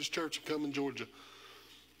Mountain Baptist Church in Cumming, Georgia.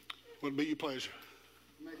 What would be your pleasure?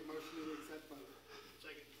 Make a motion to accept both.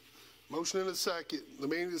 Second. Motion and a second. There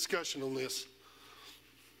be any discussion on this?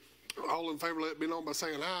 All in favor, let it be known by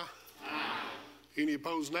saying aye. Aye. Any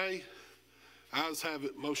opposed, nay? Ayes have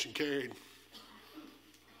it. Motion carried.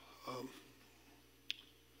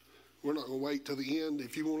 We're not going to wait till the end.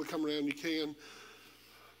 If you want to come around, you can.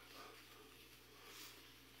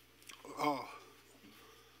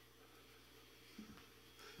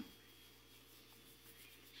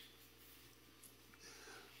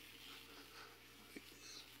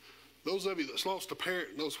 Those of you that's lost a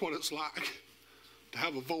parent knows what it's like to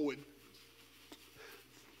have a void.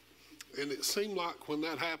 And it seemed like when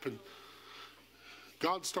that happened,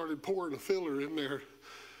 God started pouring a filler in there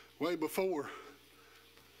way before,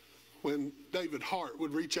 when David Hart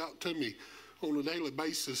would reach out to me on a daily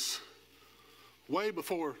basis, way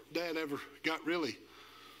before Dad ever got really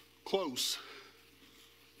close.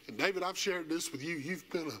 And David, I've shared this with you. You've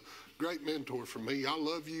been a great mentor for me. I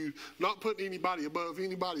love you. Not putting anybody above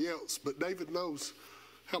anybody else, but David knows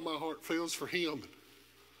how my heart feels for him.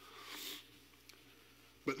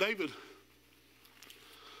 But David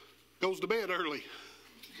goes to bed early.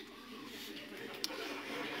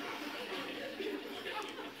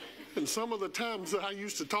 And some of the times that I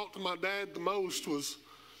used to talk to my dad the most was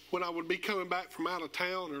when I would be coming back from out of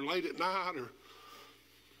town or late at night or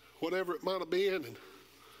whatever it might have been. And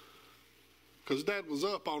because Dad was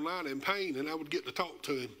up all night in pain, and I would get to talk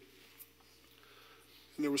to him.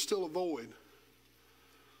 And there was still a void.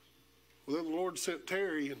 Well, then the Lord sent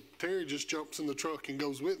Terry, and Terry just jumps in the truck and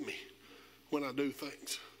goes with me when I do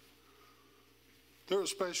things. They're a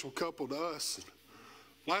special couple to us.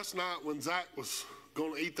 Last night when Zach was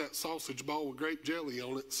going to eat that sausage ball with grape jelly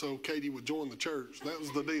on it so Katie would join the church, that was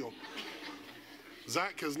the deal.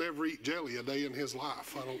 Zach has never eaten jelly a day in his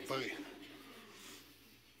life, I don't think.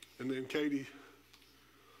 And then Katie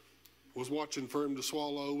was watching for him to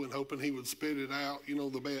swallow and hoping he would spit it out, you know,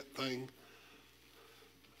 the bet thing.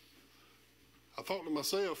 I thought to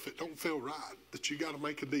myself, it don't feel right that you got to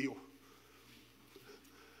make a deal.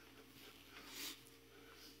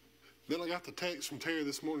 Then I got the text from Terry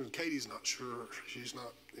this morning, Katie's not sure. She's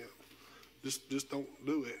not, you know, just don't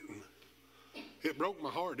do it. And it broke my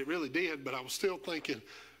heart. It really did, but I was still thinking,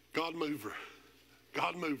 God move her.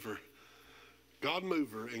 God move her. God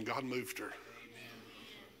move her, and God moved her.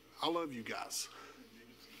 I love you guys.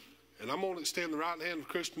 And I'm going to extend the right hand of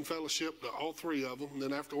Christian Fellowship to all three of them. And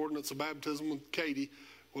then after ordinance of baptism with Katie,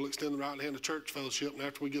 we'll extend the right hand of church fellowship, and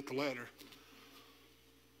after we get the letter.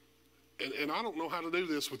 And I don't know how to do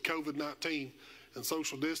this with COVID-19 and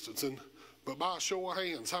social distancing, but by a show of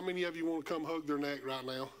hands, how many of you want to come hug their neck right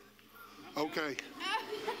now? Okay.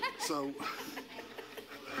 So,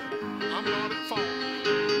 I'm not at fault.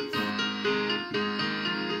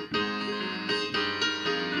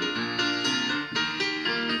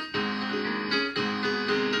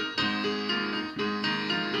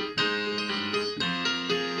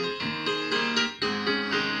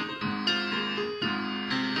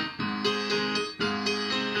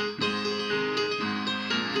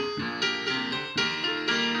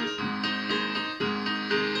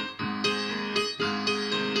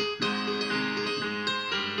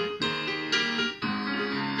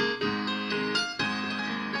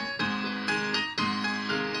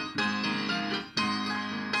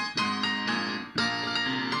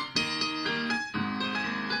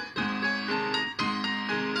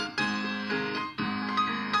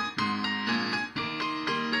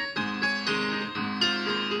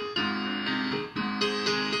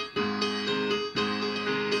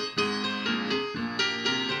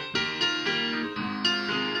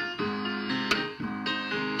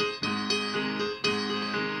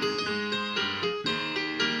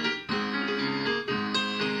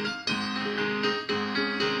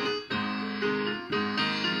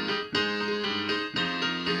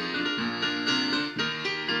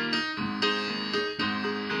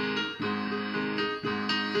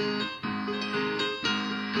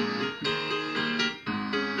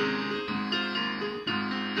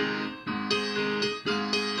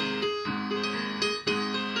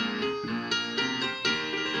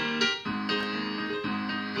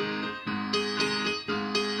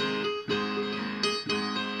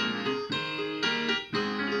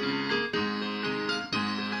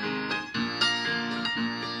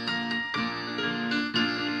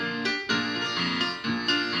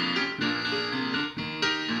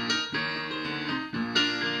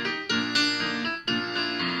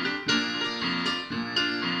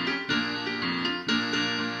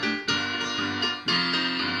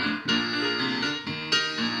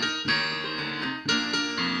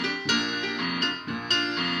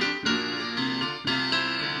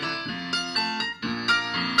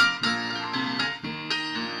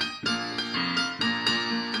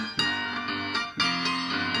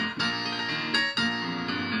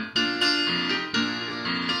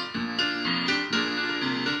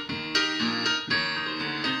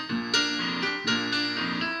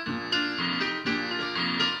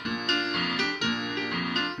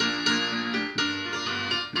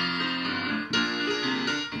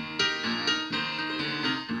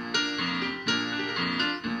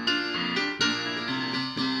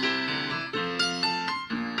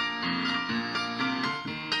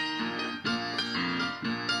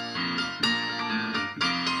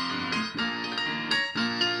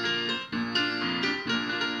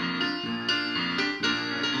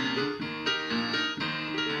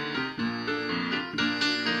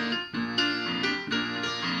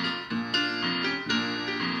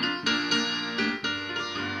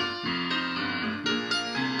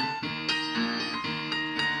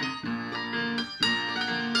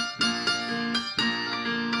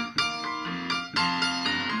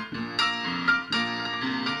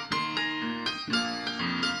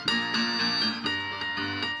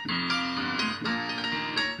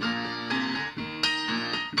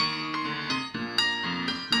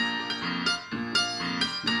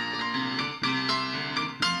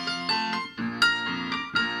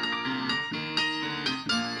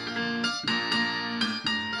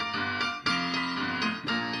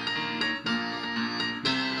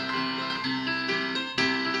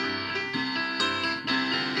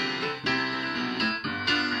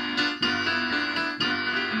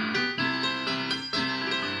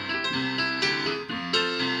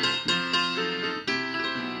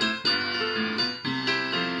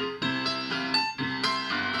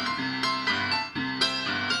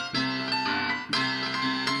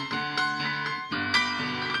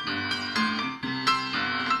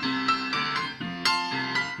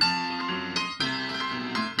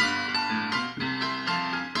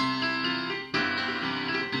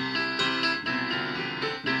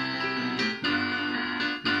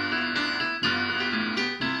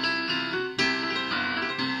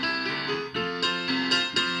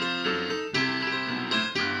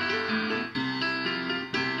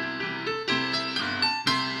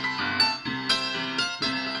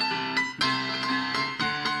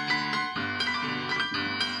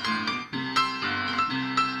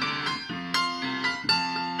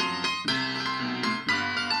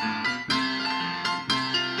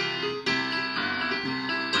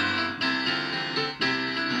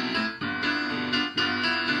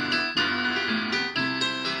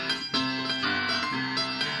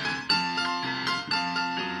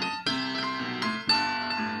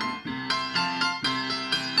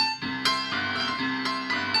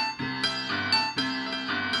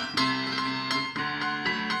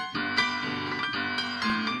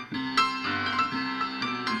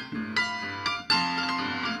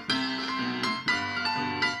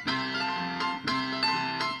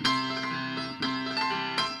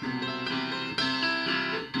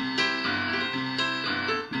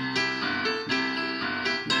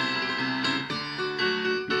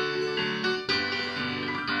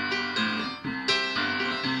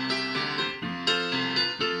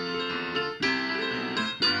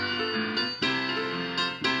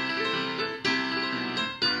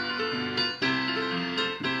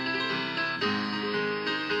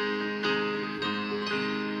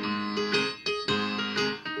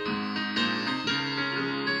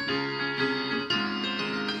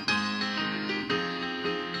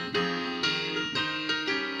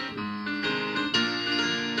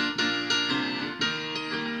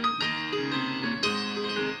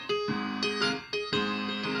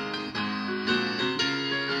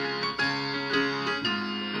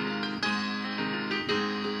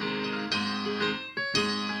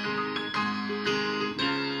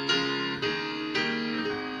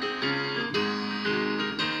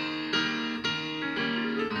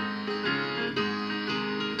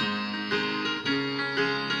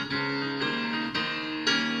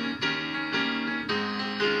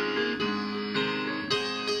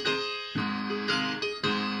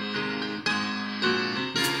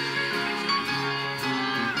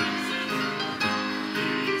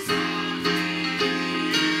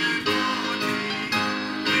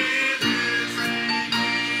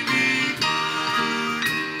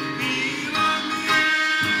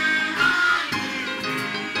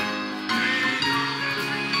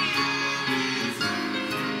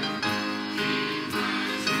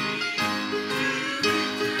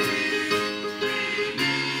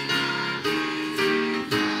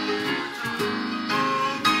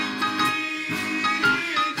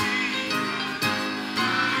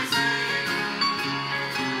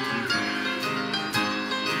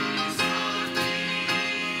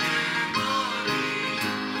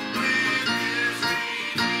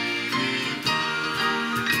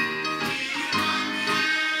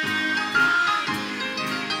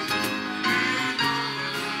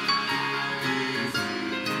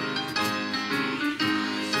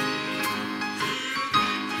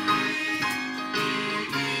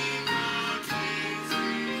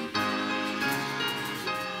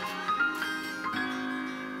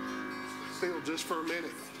 just for a minute.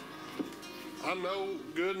 I know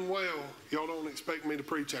good and well y'all don't expect me to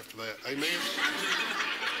preach after that. Amen?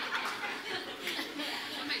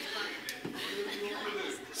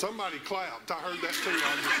 Somebody clapped. I heard that too.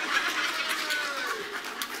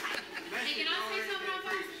 Hey, can I say something real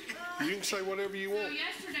fast? You can say whatever you want. So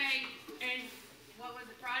yesterday, and what was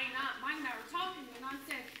it, Friday night, Mike and I were talking, and I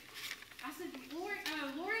said,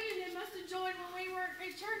 Lori and them must have joined when we were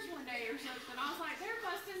at church one day or something. I was like, they're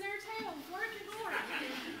busting their tails, working hard.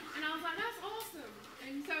 And I was like, that's awesome.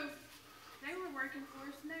 And so they were working for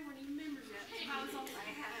us, and they weren't even members yet. So I was all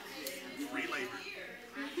like, Free labor.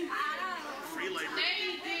 Free labor.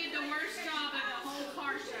 they did the worst job of the whole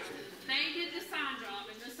car show. They did the sign job,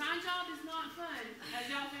 and the sign job is not fun, as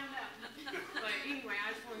y'all found out. But anyway,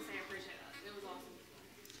 I just want to say I appreciate that. It was awesome.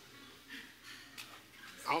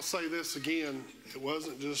 I'll say this again. It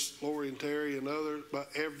wasn't just Lori and Terry and others, but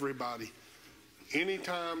everybody.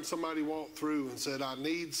 Anytime somebody walked through and said, I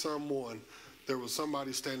need someone, there was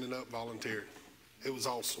somebody standing up volunteering. It was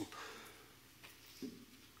awesome.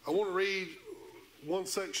 I want to read one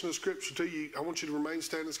section of scripture to you. I want you to remain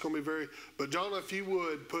standing. It's going to be but John, if you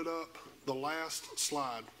would put up the last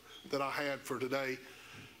slide that I had for today.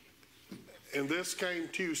 And this came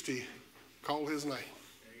Tuesday. Call his name.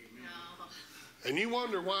 And you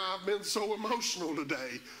wonder why I've been so emotional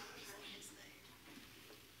today.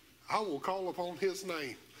 I will call upon his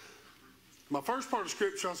name. My first part of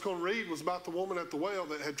scripture I was going to read was about the woman at the well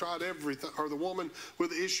that had tried everything, or the woman with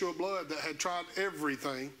the issue of blood that had tried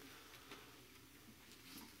everything.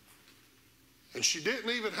 And she didn't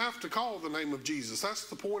even have to call the name of Jesus. That's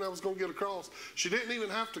the point I was going to get across. She didn't even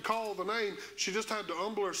have to call the name. She just had to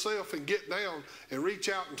humble herself and get down and reach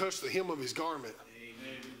out and touch the hem of his garment.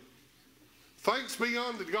 Thanks be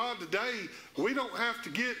unto God today, we don't have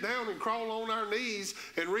to get down and crawl on our knees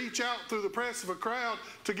and reach out through the press of a crowd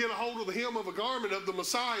to get a hold of the hem of a garment of the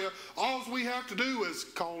Messiah. All we have to do is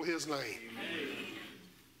call his name. Amen.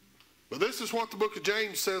 But this is what the book of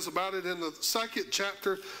James says about it in the 2nd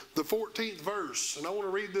chapter, the 14th verse. And I want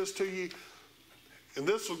to read this to you, and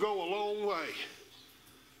this will go a long way.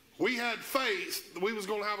 We had faith that we was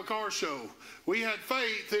going to have a car show. We had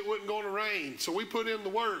faith it wasn't going to rain, so we put in the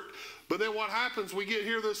work. But then what happens, we get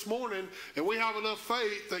here this morning and we have enough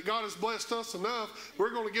faith that God has blessed us enough, we're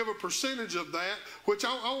going to give a percentage of that, which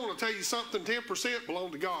I want to tell you something, 10%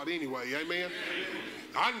 belong to God anyway, amen?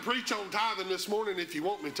 I can preach on tithing this morning if you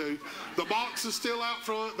want me to. The box is still out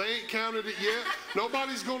front. They ain't counted it yet.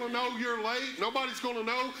 Nobody's going to know you're late. Nobody's going to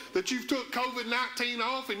know that you've took COVID-19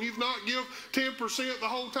 off and you've not give 10% the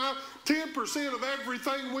whole time. 10% of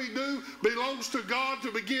everything we do belongs to God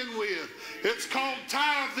to begin with. It's called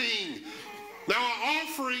tithing. Now, an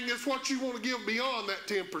offering is what you want to give beyond that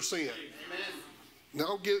 10%.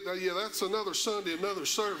 Now, that's another Sunday, another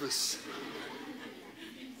service.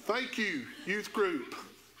 Thank you, youth group.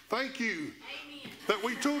 Thank you that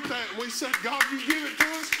we took that and we said, God, you give it to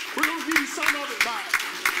us, we're going to give you some of it back.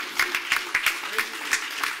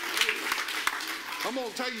 I'm going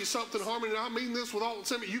to tell you something, Harmony, and I mean this with all the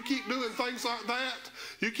sentiment. You keep doing things like that,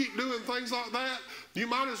 you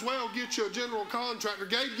might as well get you a general contractor.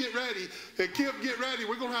 Gabe, get ready. And Kip, get ready.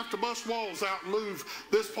 We're going to have to bust walls out and move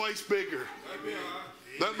this place bigger.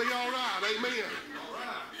 That'd be all right. Amen.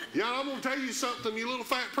 Yeah, I'm going to tell you something. You little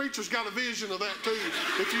fat preacher's got a vision of that too,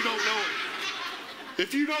 if you don't know it.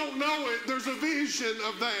 If you don't know it, there's a vision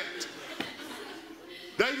of that.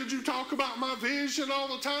 David, you talk about my vision all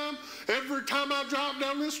the time. Every time I drive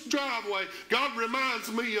down this driveway, God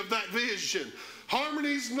reminds me of that vision.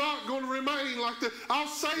 Harmony's not going to remain like that. I'll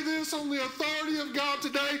say this on the authority of God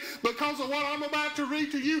today because of what I'm about to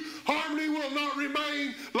read to you. Harmony will not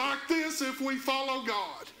remain like this if we follow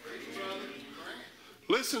God.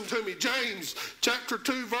 Listen to me. James chapter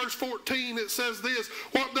 2 verse 14, it says this: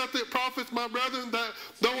 What doth it profit, my brethren, that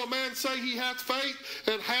though a man say he hath faith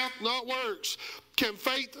and hath not works, can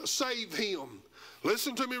faith save him?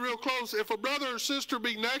 Listen to me real close. If a brother or sister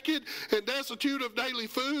be naked and destitute of daily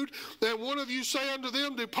food, then one of you say unto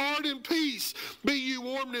them, Depart in peace, be you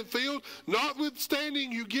warmed and filled.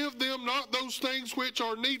 Notwithstanding you give them not those things which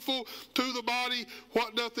are needful to the body,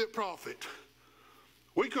 what doth it profit?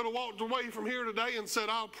 We could have walked away from here today and said,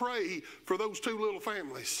 I'll pray for those two little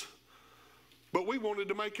families. But we wanted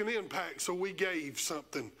to make an impact, so we gave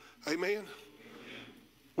something. Amen?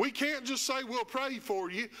 We can't just say we'll pray for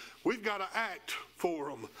you. We've got to act for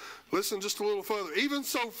them. Listen just a little further. Even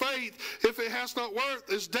so faith, if it has not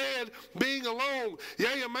worked, is dead, being alone.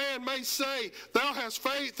 Yea, a man may say, Thou hast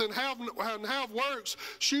faith and have works.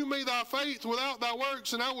 Shew me thy faith without thy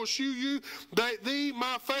works, and I will shew you that thee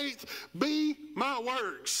my faith be my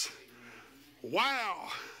works. Wow.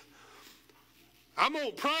 I'm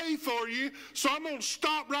going to pray for you, so I'm going to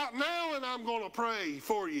stop right now and I'm going to pray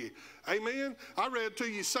for you. Amen? I read to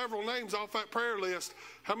you several names off that prayer list.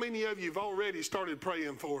 How many of you have already started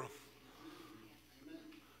praying for them?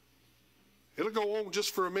 It'll go on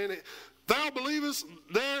just for a minute. Thou believest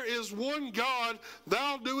there is one God,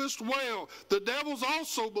 thou doest well. The devils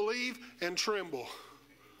also believe and tremble.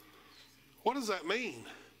 What does that mean?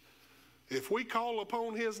 If we call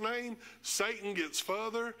upon his name, Satan gets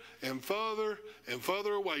further and further and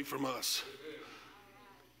further away from us.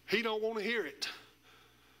 He don't want to hear it.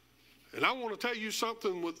 And I want to tell you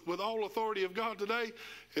something with all authority of God today.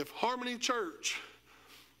 If Harmony Church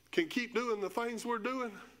can keep doing the things we're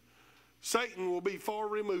doing, Satan will be far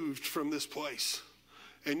removed from this place.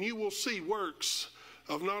 And you will see works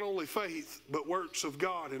of not only faith, but works of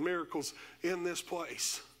God and miracles in this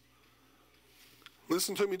place.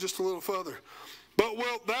 Listen to me just a little further. But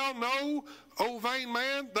wilt thou know, O vain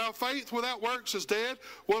man, thy faith without works is dead?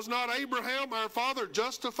 Was not Abraham our father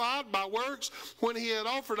justified by works when he had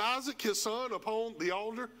offered Isaac his son upon the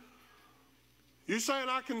altar? You saying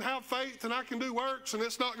I can have faith and I can do works and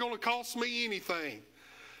it's not going to cost me anything?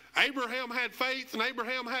 Abraham had faith and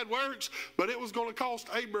Abraham had works, but it was going to cost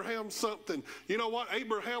Abraham something. You know what?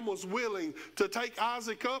 Abraham was willing to take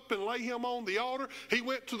Isaac up and lay him on the altar. He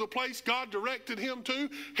went to the place God directed him to.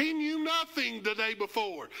 He knew nothing the day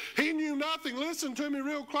before. He knew nothing. Listen to me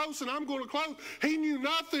real close, and I'm going to close. He knew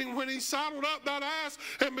nothing when he saddled up that ass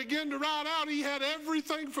and began to ride out. He had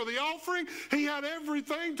everything for the offering. He had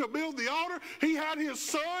everything to build the altar. He had his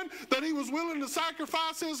son that he was willing to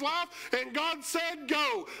sacrifice his life, and God said,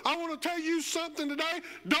 go. I want to tell you something today.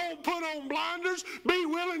 Don't put on blinders. Be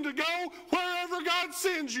willing to go wherever God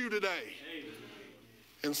sends you today.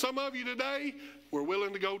 And some of you today were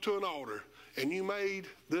willing to go to an altar, and you made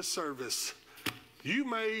this service. You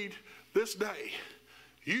made this day.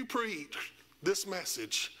 You preached this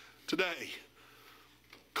message today.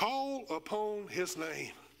 Call upon his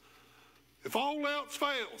name. If all else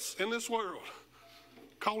fails in this world,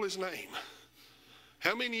 call his name.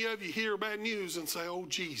 How many of you hear bad news and say, oh,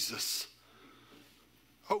 Jesus?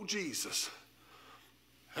 Oh, Jesus.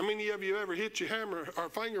 How many of you ever hit your hammer or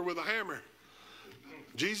finger with a hammer?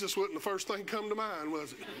 Jesus wasn't the first thing come to mind,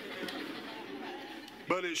 was it?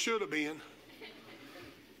 But it should have been.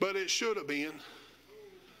 But it should have been.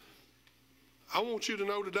 I want you to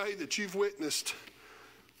know today that you've witnessed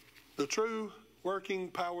the true working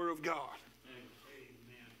power of God.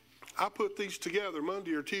 I put these together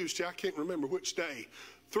Monday or Tuesday, I can't remember which day.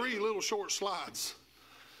 3 little short slides.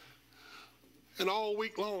 And all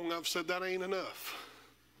week long I've said that ain't enough.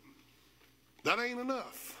 That ain't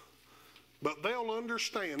enough. But they'll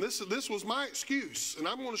understand. This was my excuse, and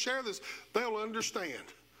I'm going to share this. They'll understand.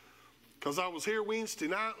 Because I was here Wednesday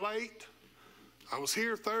night late. I was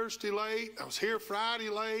here Thursday late. I was here Friday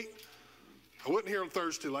late. I wasn't here on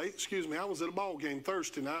Thursday late. Excuse me. I was at a ball game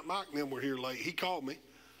Thursday night. Mike and them were here late. He called me.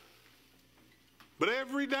 But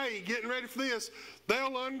every day, getting ready for this,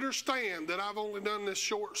 they'll understand that I've only done this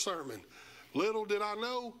short sermon. Little did I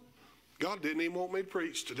know, God didn't even want me to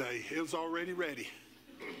preach today. It was already ready.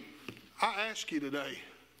 I ask you today,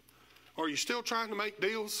 are you still trying to make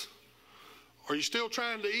deals? Are you still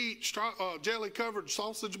trying to eat jelly-covered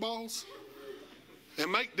sausage balls?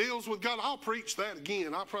 And make deals with God? I'll preach that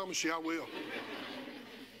again. I promise you I will.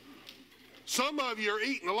 Some of you are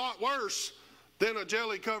eating a lot worse than a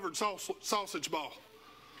jelly-covered sausage ball.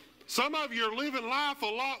 Some of you are living life a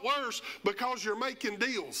lot worse because you're making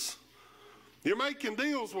deals. You're making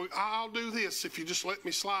deals with, I'll do this if you just let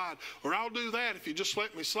me slide, or I'll do that if you just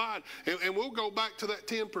let me slide. And we'll go back to that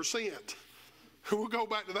 10%. We'll go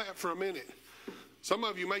back to that for a minute. Some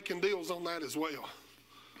of you making deals on that as well.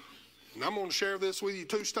 And I'm going to share this with you,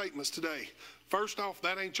 2 statements today. First off,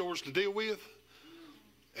 that ain't yours to deal with.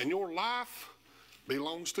 And your life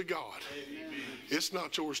belongs to God. Amen. It's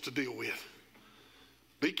not yours to deal with.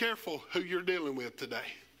 Be careful who you're dealing with today.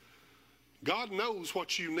 God knows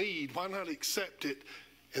what you need. Why not accept it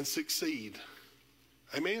and succeed?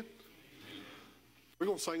 Amen? Amen. We're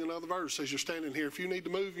going to sing another verse as you're standing here. If you need to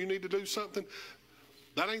move, you need to do something.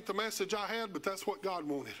 That ain't the message I had, but that's what God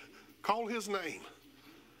wanted. Call his name.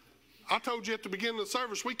 I told you at the beginning of the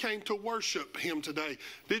service, we came to worship him today.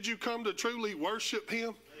 Did you come to truly worship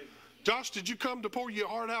him? Josh, did you come to pour your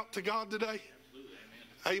heart out to God today?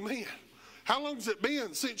 Absolutely, amen. How long has it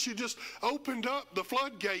been since you just opened up the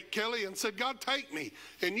floodgate, Kelly, and said, God, take me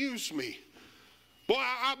and use me? Boy,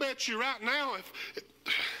 I bet you right now,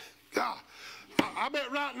 I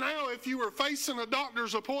bet right now if you were facing a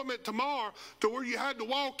doctor's appointment tomorrow to where you had to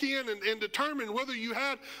walk in and determine whether you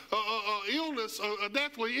had a illness, a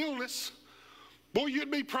deathly illness, Boy,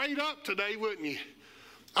 you'd be prayed up today, wouldn't you?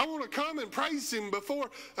 I want to come and praise him before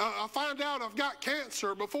I find out I've got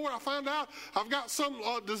cancer, before I find out I've got some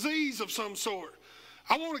disease of some sort.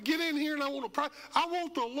 I want to get in here and I want to pray. I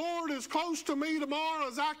want the Lord as close to me tomorrow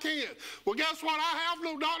as I can. Well, guess what? I have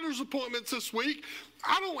no doctor's appointments this week.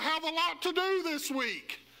 I don't have a lot to do this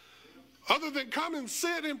week other than come and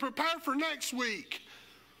sit and prepare for next week.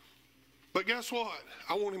 But guess what?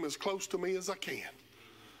 I want him as close to me as I can.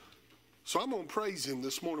 So I'm going to praise him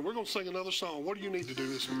this morning. We're going to sing another song. What do you need to do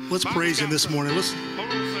this morning? Let's praise him this morning. Listen. Hold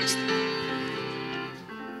on a second.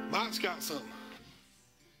 Mike's got something.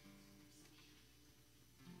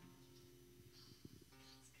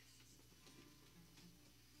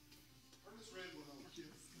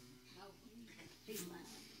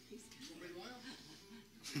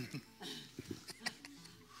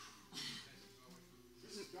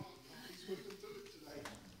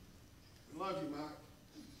 Love you, Mike.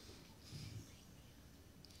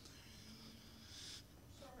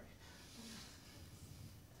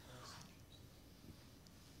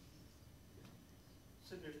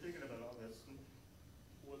 Sitting there thinking about all this and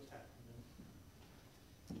what's happening.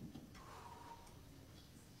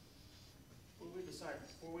 Well, we decided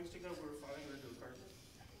 4 weeks ago we were finally going to do a car test.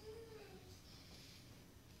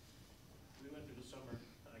 We went through the summer,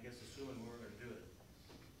 I guess, assuming we were going to do it.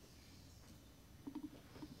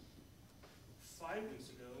 5 weeks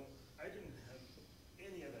ago, I didn't have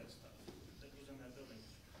any of that stuff that was in that building.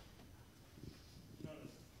 None of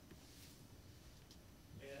it.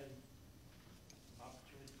 And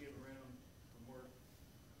opportunity came around from work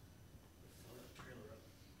to fill that trailer up.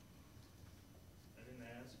 I didn't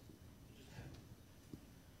ask, it just happened.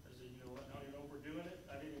 I said, you know what, now you know we're doing it.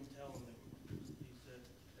 I didn't even tell him that. He said,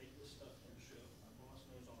 take this stuff to the show. My boss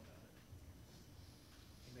knows all about it.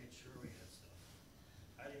 He made sure we had stuff.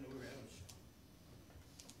 I didn't know we were having a show.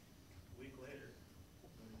 A week later,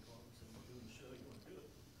 when he called and said, we're doing the show, you want to do it?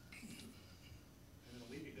 And then a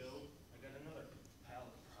week ago, I got another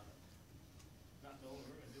pallet of product, not knowing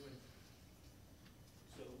we were going to do anything.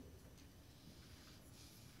 So,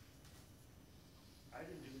 I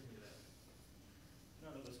didn't do any of that.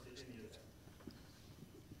 None of us did any of that.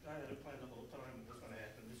 I had a plan the whole time what was going to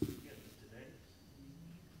happen this weekend and today.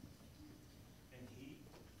 And he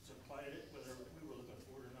supplied it whether we were looking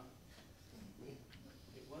for it or not.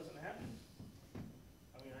 It wasn't happening.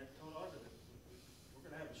 I mean, I told Audra that we're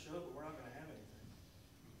going to have a show, but we're not going to have anything.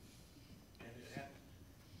 And it happened,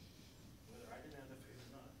 whether I didn't have the faith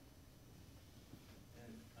or not.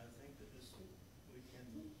 And I think that this weekend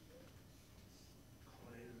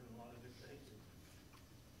culminated in a lot of good things.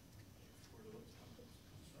 For the what's coming.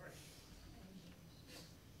 Sorry.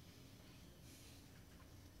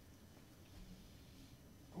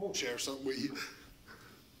 I'm going to share something with you.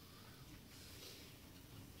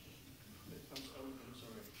 I'm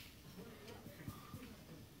sorry.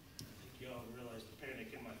 I think y'all realize the panic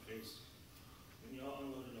in my face when y'all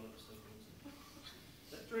unloaded all this stuff.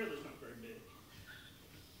 That trailer's not very big.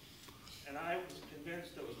 And I was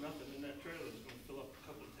convinced there was nothing in that trailer that was going to fill up a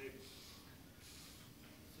couple of tables.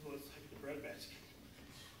 So it's like the bread basket.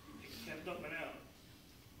 It kept dumping out.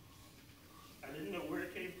 I didn't know where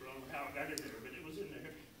it came from or how it got in there, but it was in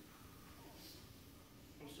there.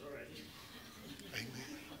 I'm sorry.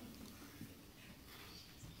 Amen.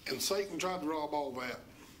 And Satan tried to rob all that.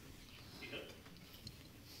 Yep.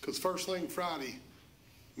 Because first thing Friday,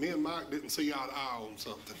 me and Mike didn't see eye to eye on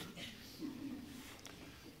something.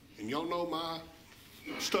 And y'all know my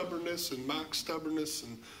stubbornness and Mike's stubbornness,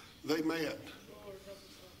 and they met.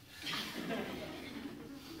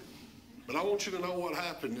 But I want you to know what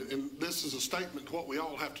happened, and this is a statement to what we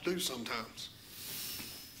all have to do sometimes.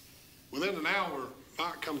 Within an hour,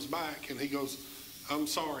 Mike comes back and he goes, I'm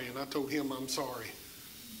sorry, and I told him I'm sorry.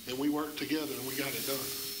 And we worked together and we got it done.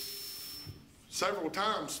 Several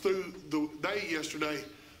times through the day yesterday,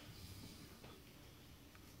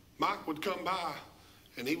 Mike would come by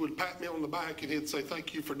and he would pat me on the back and he'd say,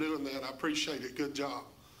 thank you for doing that. I appreciate it. Good job.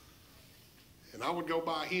 And I would go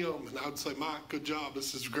by him and I would say, Mike, good job.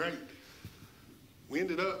 This is great. We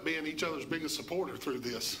ended up being each other's biggest supporter through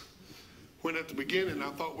this. When at the beginning I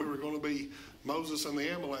thought we were going to be Moses and the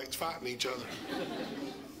Amalekites fighting each other.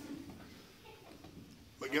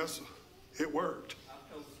 But guess it worked. I've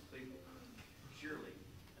told people, surely,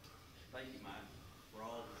 thank you, Mike, for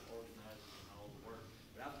all the organizing and all the work.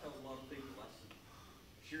 But I've told a lot of people, I said,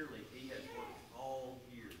 surely he has worked all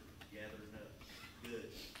year gathering up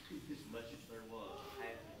goods, as much as there was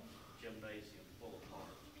happening, gymnasium full of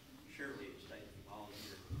cars. Surely it's taken all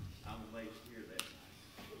year. I'm amazed to hear that.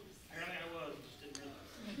 Apparently I was, just didn't realize.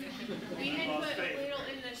 We had put a wheel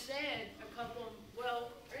in the shed a couple,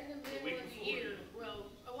 well, in the middle of the year.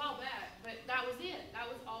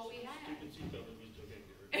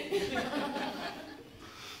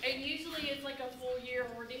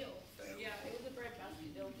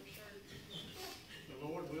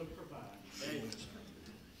 will provide.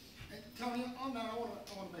 And Tony, on that, I want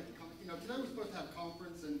to make a comment. You know, today we're supposed to have a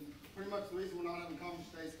conference, and pretty much the reason we're not having conference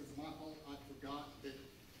today is because of my fault. I forgot that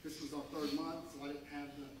this was our 3rd month, so I didn't have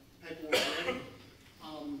the paperwork ready.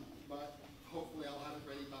 But hopefully I'll have it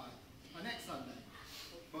ready by next Sunday.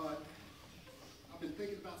 But I've been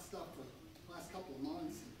thinking about stuff for the last couple of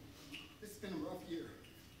months. It's been a rough year.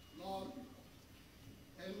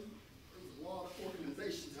 And there's a lot of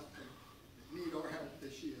organizations out there that need our help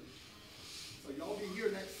this year. So y'all be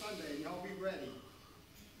here next Sunday and y'all be ready,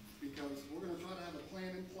 because we're going to try to have a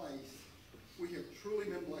plan in place. We have truly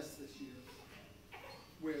been blessed this year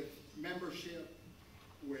with membership,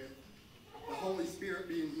 with the Holy Spirit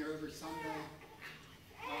being here every Sunday,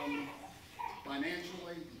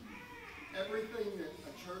 financially, everything that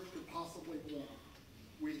a church could possibly want.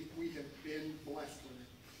 We have been blessed with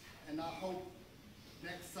it. And I hope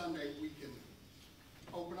next Sunday we can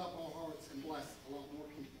open up our hearts and bless a lot more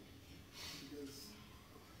people.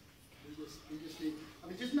 Because we just need, I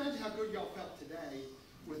mean, just imagine how good y'all felt today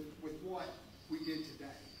with what we did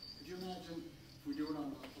today. Could you imagine if we do it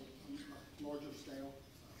on a larger scale?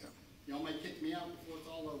 So, y'all may kick me out before it's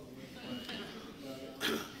all over with.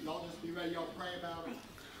 But y'all just be ready, y'all pray about it,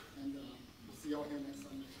 and we'll see y'all here next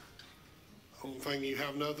Sunday. I don't think you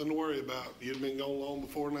have nothing to worry about. You'd have been gone long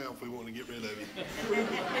before now if we want to get rid of you.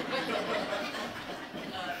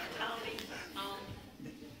 Tony,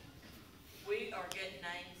 we are getting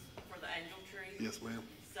names for the angel tree. Yes, ma'am.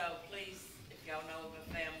 So please, if y'all know of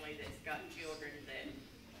a family that's got children that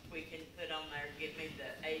we can put on there, give me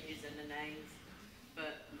the ages and the names.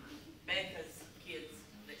 But Becca's kids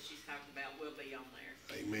that she's talking about will be on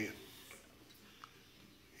there. Amen.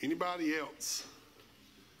 Anybody else?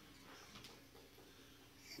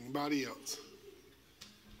 Anybody else?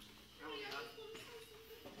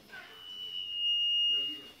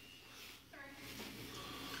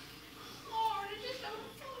 Lord, I just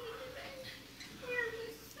overflowed today. We're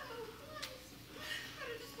just so blessed. I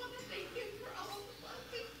just want to thank you for all the love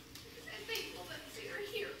and faithfulness that are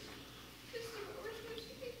here. This is what we're supposed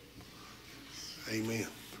to do. Amen.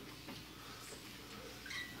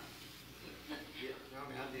 Yeah,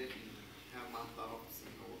 Tony, I did have my thoughts in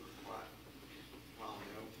order quite a while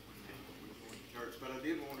ago when we were going to church, but I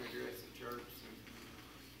did want to address the church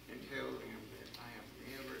and tell them that I have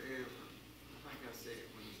never, ever, I think I said it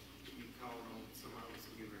when you called on some of us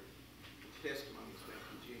to give our testimonies back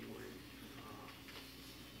in January, I've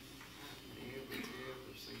never,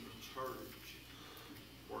 ever seen a church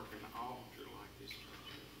work an altar like this church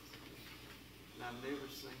does. And I've never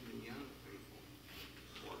seen the young people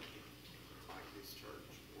working like this church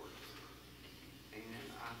works. And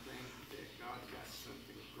I think that God's got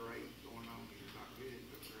something great going on here, not good,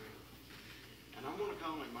 but great. And I'm going to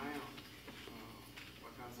call him out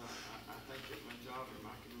because I think that much of him,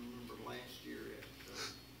 I can remember last year at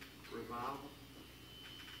Revival,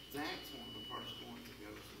 Zach's one of the first ones that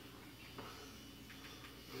goes in front.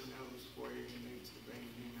 He knows where he needs to be,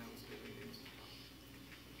 and he knows who he needs to go.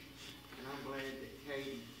 And I'm glad that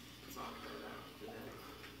Katie sought that out today.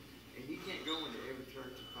 And you can't go into every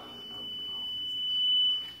church and find an open altar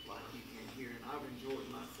like you can here. And I've enjoyed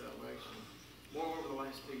my salvation more over the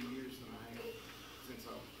last 2 years than I have since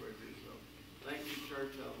I was 12 years old. Thank you,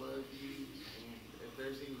 church. I love you. And if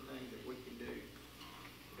there's anything that we can do,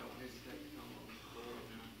 don't hesitate to come on the floor.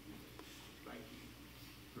 And thank you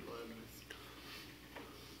for loving us.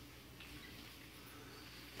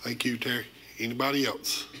 Thank you, Terry. Anybody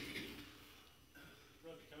else?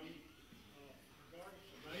 Brother Tony,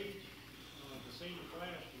 regardless of age, the senior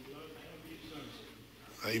class would love to have you at Sunday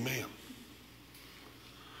school. Amen.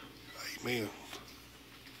 Amen.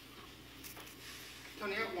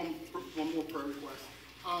 Tony, I have one more prayer request.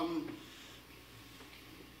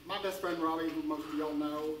 My best friend Robbie, who most of y'all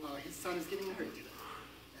know, his son is getting married today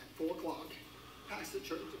at 4 o'clock. Pastor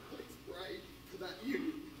Church, please pray for that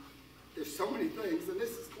union. There's so many things, and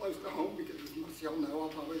this is close to home because as most of y'all know, I'll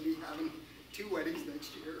probably be having 2 weddings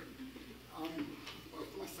next year.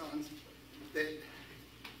 Both my sons. That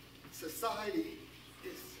society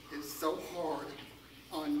is so hard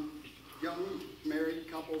on young married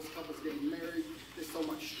couples getting married. There's so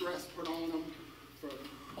much stress put on them for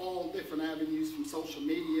all different avenues, from social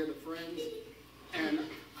media to friends. And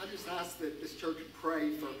I just ask that this church would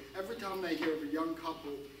pray for every time they hear of a young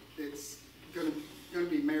couple that's going to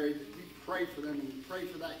be married, that you pray for them and pray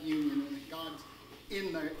for that union, and that God's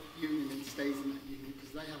in that union and stays in that union,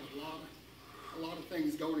 because they have a lot of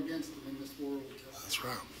things going against them in this world That's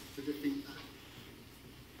right. to defeat that.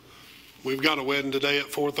 We've got a wedding today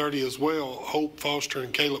at 4:30 as well. Hope Foster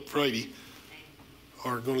and Caleb Frady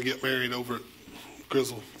are going to get married over at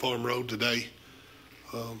Grizzle Farm Road today.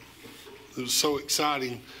 It was so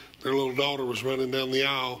exciting. Their little daughter was running down the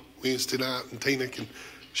aisle Wednesday night, and Tina,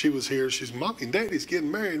 she was here. She's, Mommy and Daddy's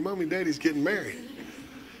getting married. Mommy and Daddy's getting married.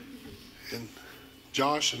 And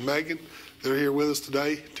Josh and Megan, they're here with us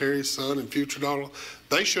today, Terry's son and future daughter.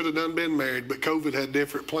 They should have done been married, but COVID had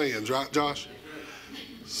different plans, right, Josh?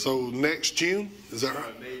 So next June, is that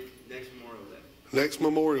right? Next Memorial Day. Next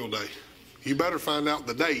Memorial Day. You better find out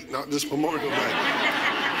the date, not just Memorial Day.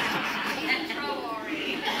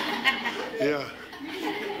 Yeah.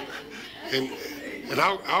 And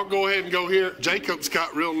I'll go ahead and go here. Jacob's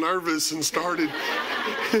got real nervous and started.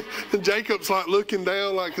 And Jacob's like looking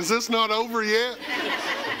down like, is this not over yet?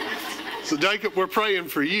 So Jacob, we're praying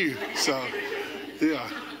for you. So, yeah.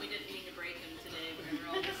 We didn't mean to break them today whenever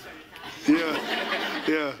all this started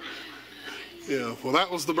happening. Yeah. Well, that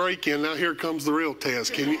was the break-in. Now here comes the real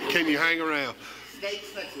test. Can you hang around?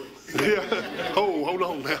 Snakes next week. Yeah. Oh, hold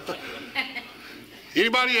on now.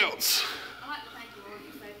 Anybody else? I'd like to thank the Lord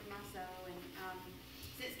for saving my soul, and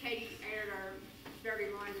since Katie aired our dirty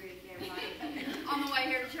laundry and everybody on the way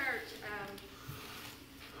here to church,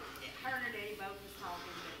 her and her daddy both was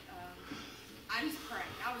talking, but I just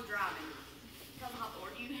prayed. I was driving. Tell my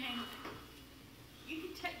Lord, you can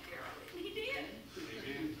take care of it, and He did.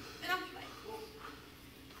 And I'm thankful.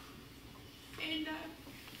 And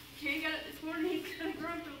Kerry got up this morning, he kind of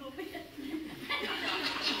grumped a little bit.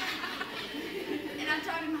 And I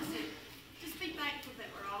told him, I said, just be thankful that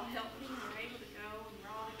we're all healthy and we're able to go and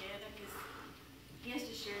we're all together, because he has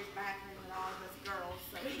to share his bathroom with all of us girls,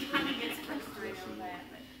 so he kind of gets frustrated over that.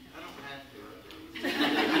 But I don't have to.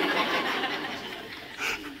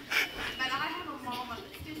 But I have a mama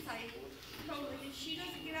that's disabled totally, and she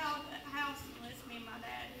doesn't get out of the house unless me and my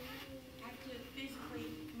dad have to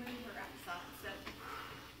physically move her outside. So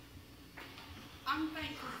I'm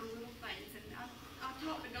thankful for little things, and I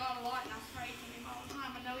talk to God a lot, and I pray to Him all the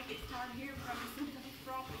time. I know He gets tired of hearing from me sometimes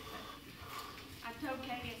probably, but I told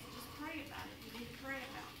Katie, I said, just pray about it. You need to pray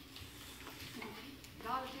about it. And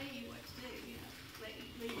God will tell you what to do,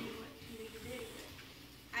 lead you what you need to do. But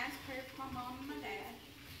I asked prayer for my mom and my dad,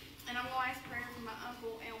 and I'm going to ask prayer for my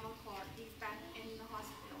uncle, Elmer Clark. He's back in the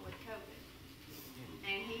hospital with COVID.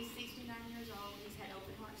 And he's 69 years old. He's had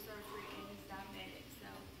open heart surgery, and he's diabetic. So,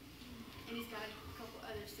 and he's got a couple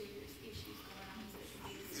other serious issues going on. So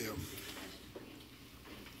it's Yeah.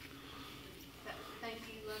 But thank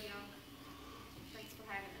you. Love y'all. Thanks for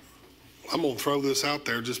having us. I'm going to throw this out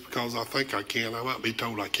there just because I think I can. I might be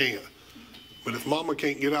told I can't. But if Mama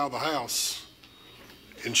can't get out of the house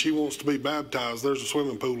and she wants to be baptized, there's a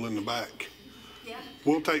swimming pool in the back. Yeah.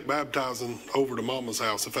 We'll take baptizing over to Mama's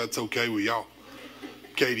house if that's okay with y'all.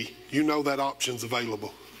 Katie, you know that option's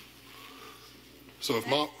available. So if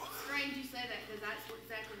Mom... Strange you say that, because that's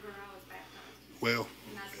exactly where I was baptized. Well,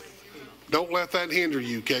 And that's what it is. don't let that hinder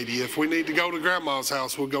you, Katie. If we need to go to Grandma's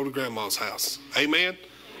house, we'll go to Grandma's house. Amen?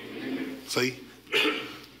 Amen. See?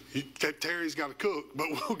 Terry's got to cook, but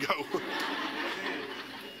we'll go.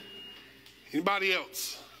 Anybody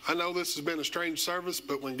else? I know this has been a strange service,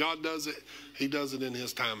 but when God does it, He does it in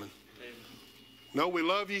His timing. No, we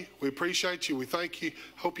love you. We appreciate you. We thank you.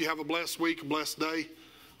 Hope you have a blessed week, a blessed day.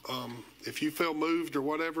 If you feel moved or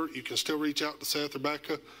whatever, you can still reach out to Seth or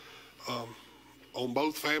Becca on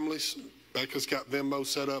both families. Becca's got Venmo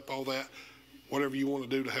set up, all that. Whatever you want to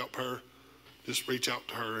do to help her, just reach out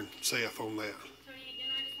to her and Seth on that. Tony, again,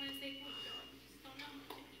 I just want to say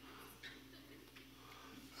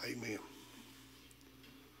thank you. Amen.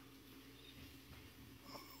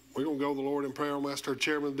 We're going to go to the Lord in prayer. I'm going to ask our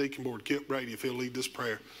chairman of the deacon board, Kip Brady, if he'll lead this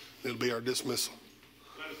prayer. It'll be our dismissal.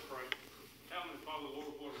 Let us pray. Heavenly Father,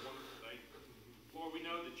 Lord, what a wonderful day. Lord, we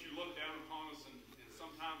know that you look down upon us, and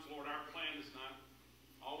sometimes, Lord, our plan is not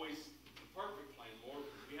always the perfect plan, Lord.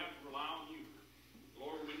 We have to rely on you.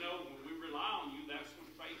 Lord, we know when we rely on you, that's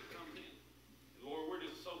when faith comes in. And Lord, we're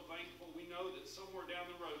just so thankful. We know that somewhere down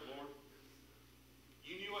the road, Lord,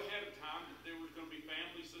 you knew ahead of time that there was going to be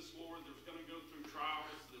families this, Lord, that was going to go through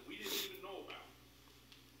trials that we didn't even know about.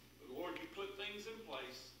 But Lord, you put things in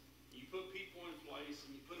place. You put people in place,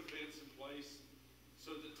 and you put events in place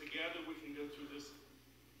so that together we can go through this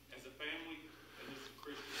as a family and as a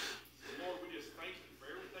Christian. So Lord, we just thank you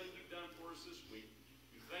for everything you've done for us this week.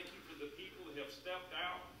 We thank you for the people that have stepped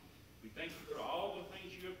out. We thank you for all the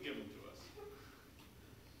things you have given to us.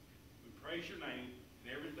 We praise your name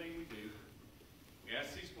in everything we do. We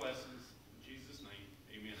ask these blessings in Jesus' name.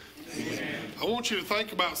 Amen. I want you to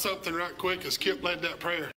think about something right quick as Kip led that prayer.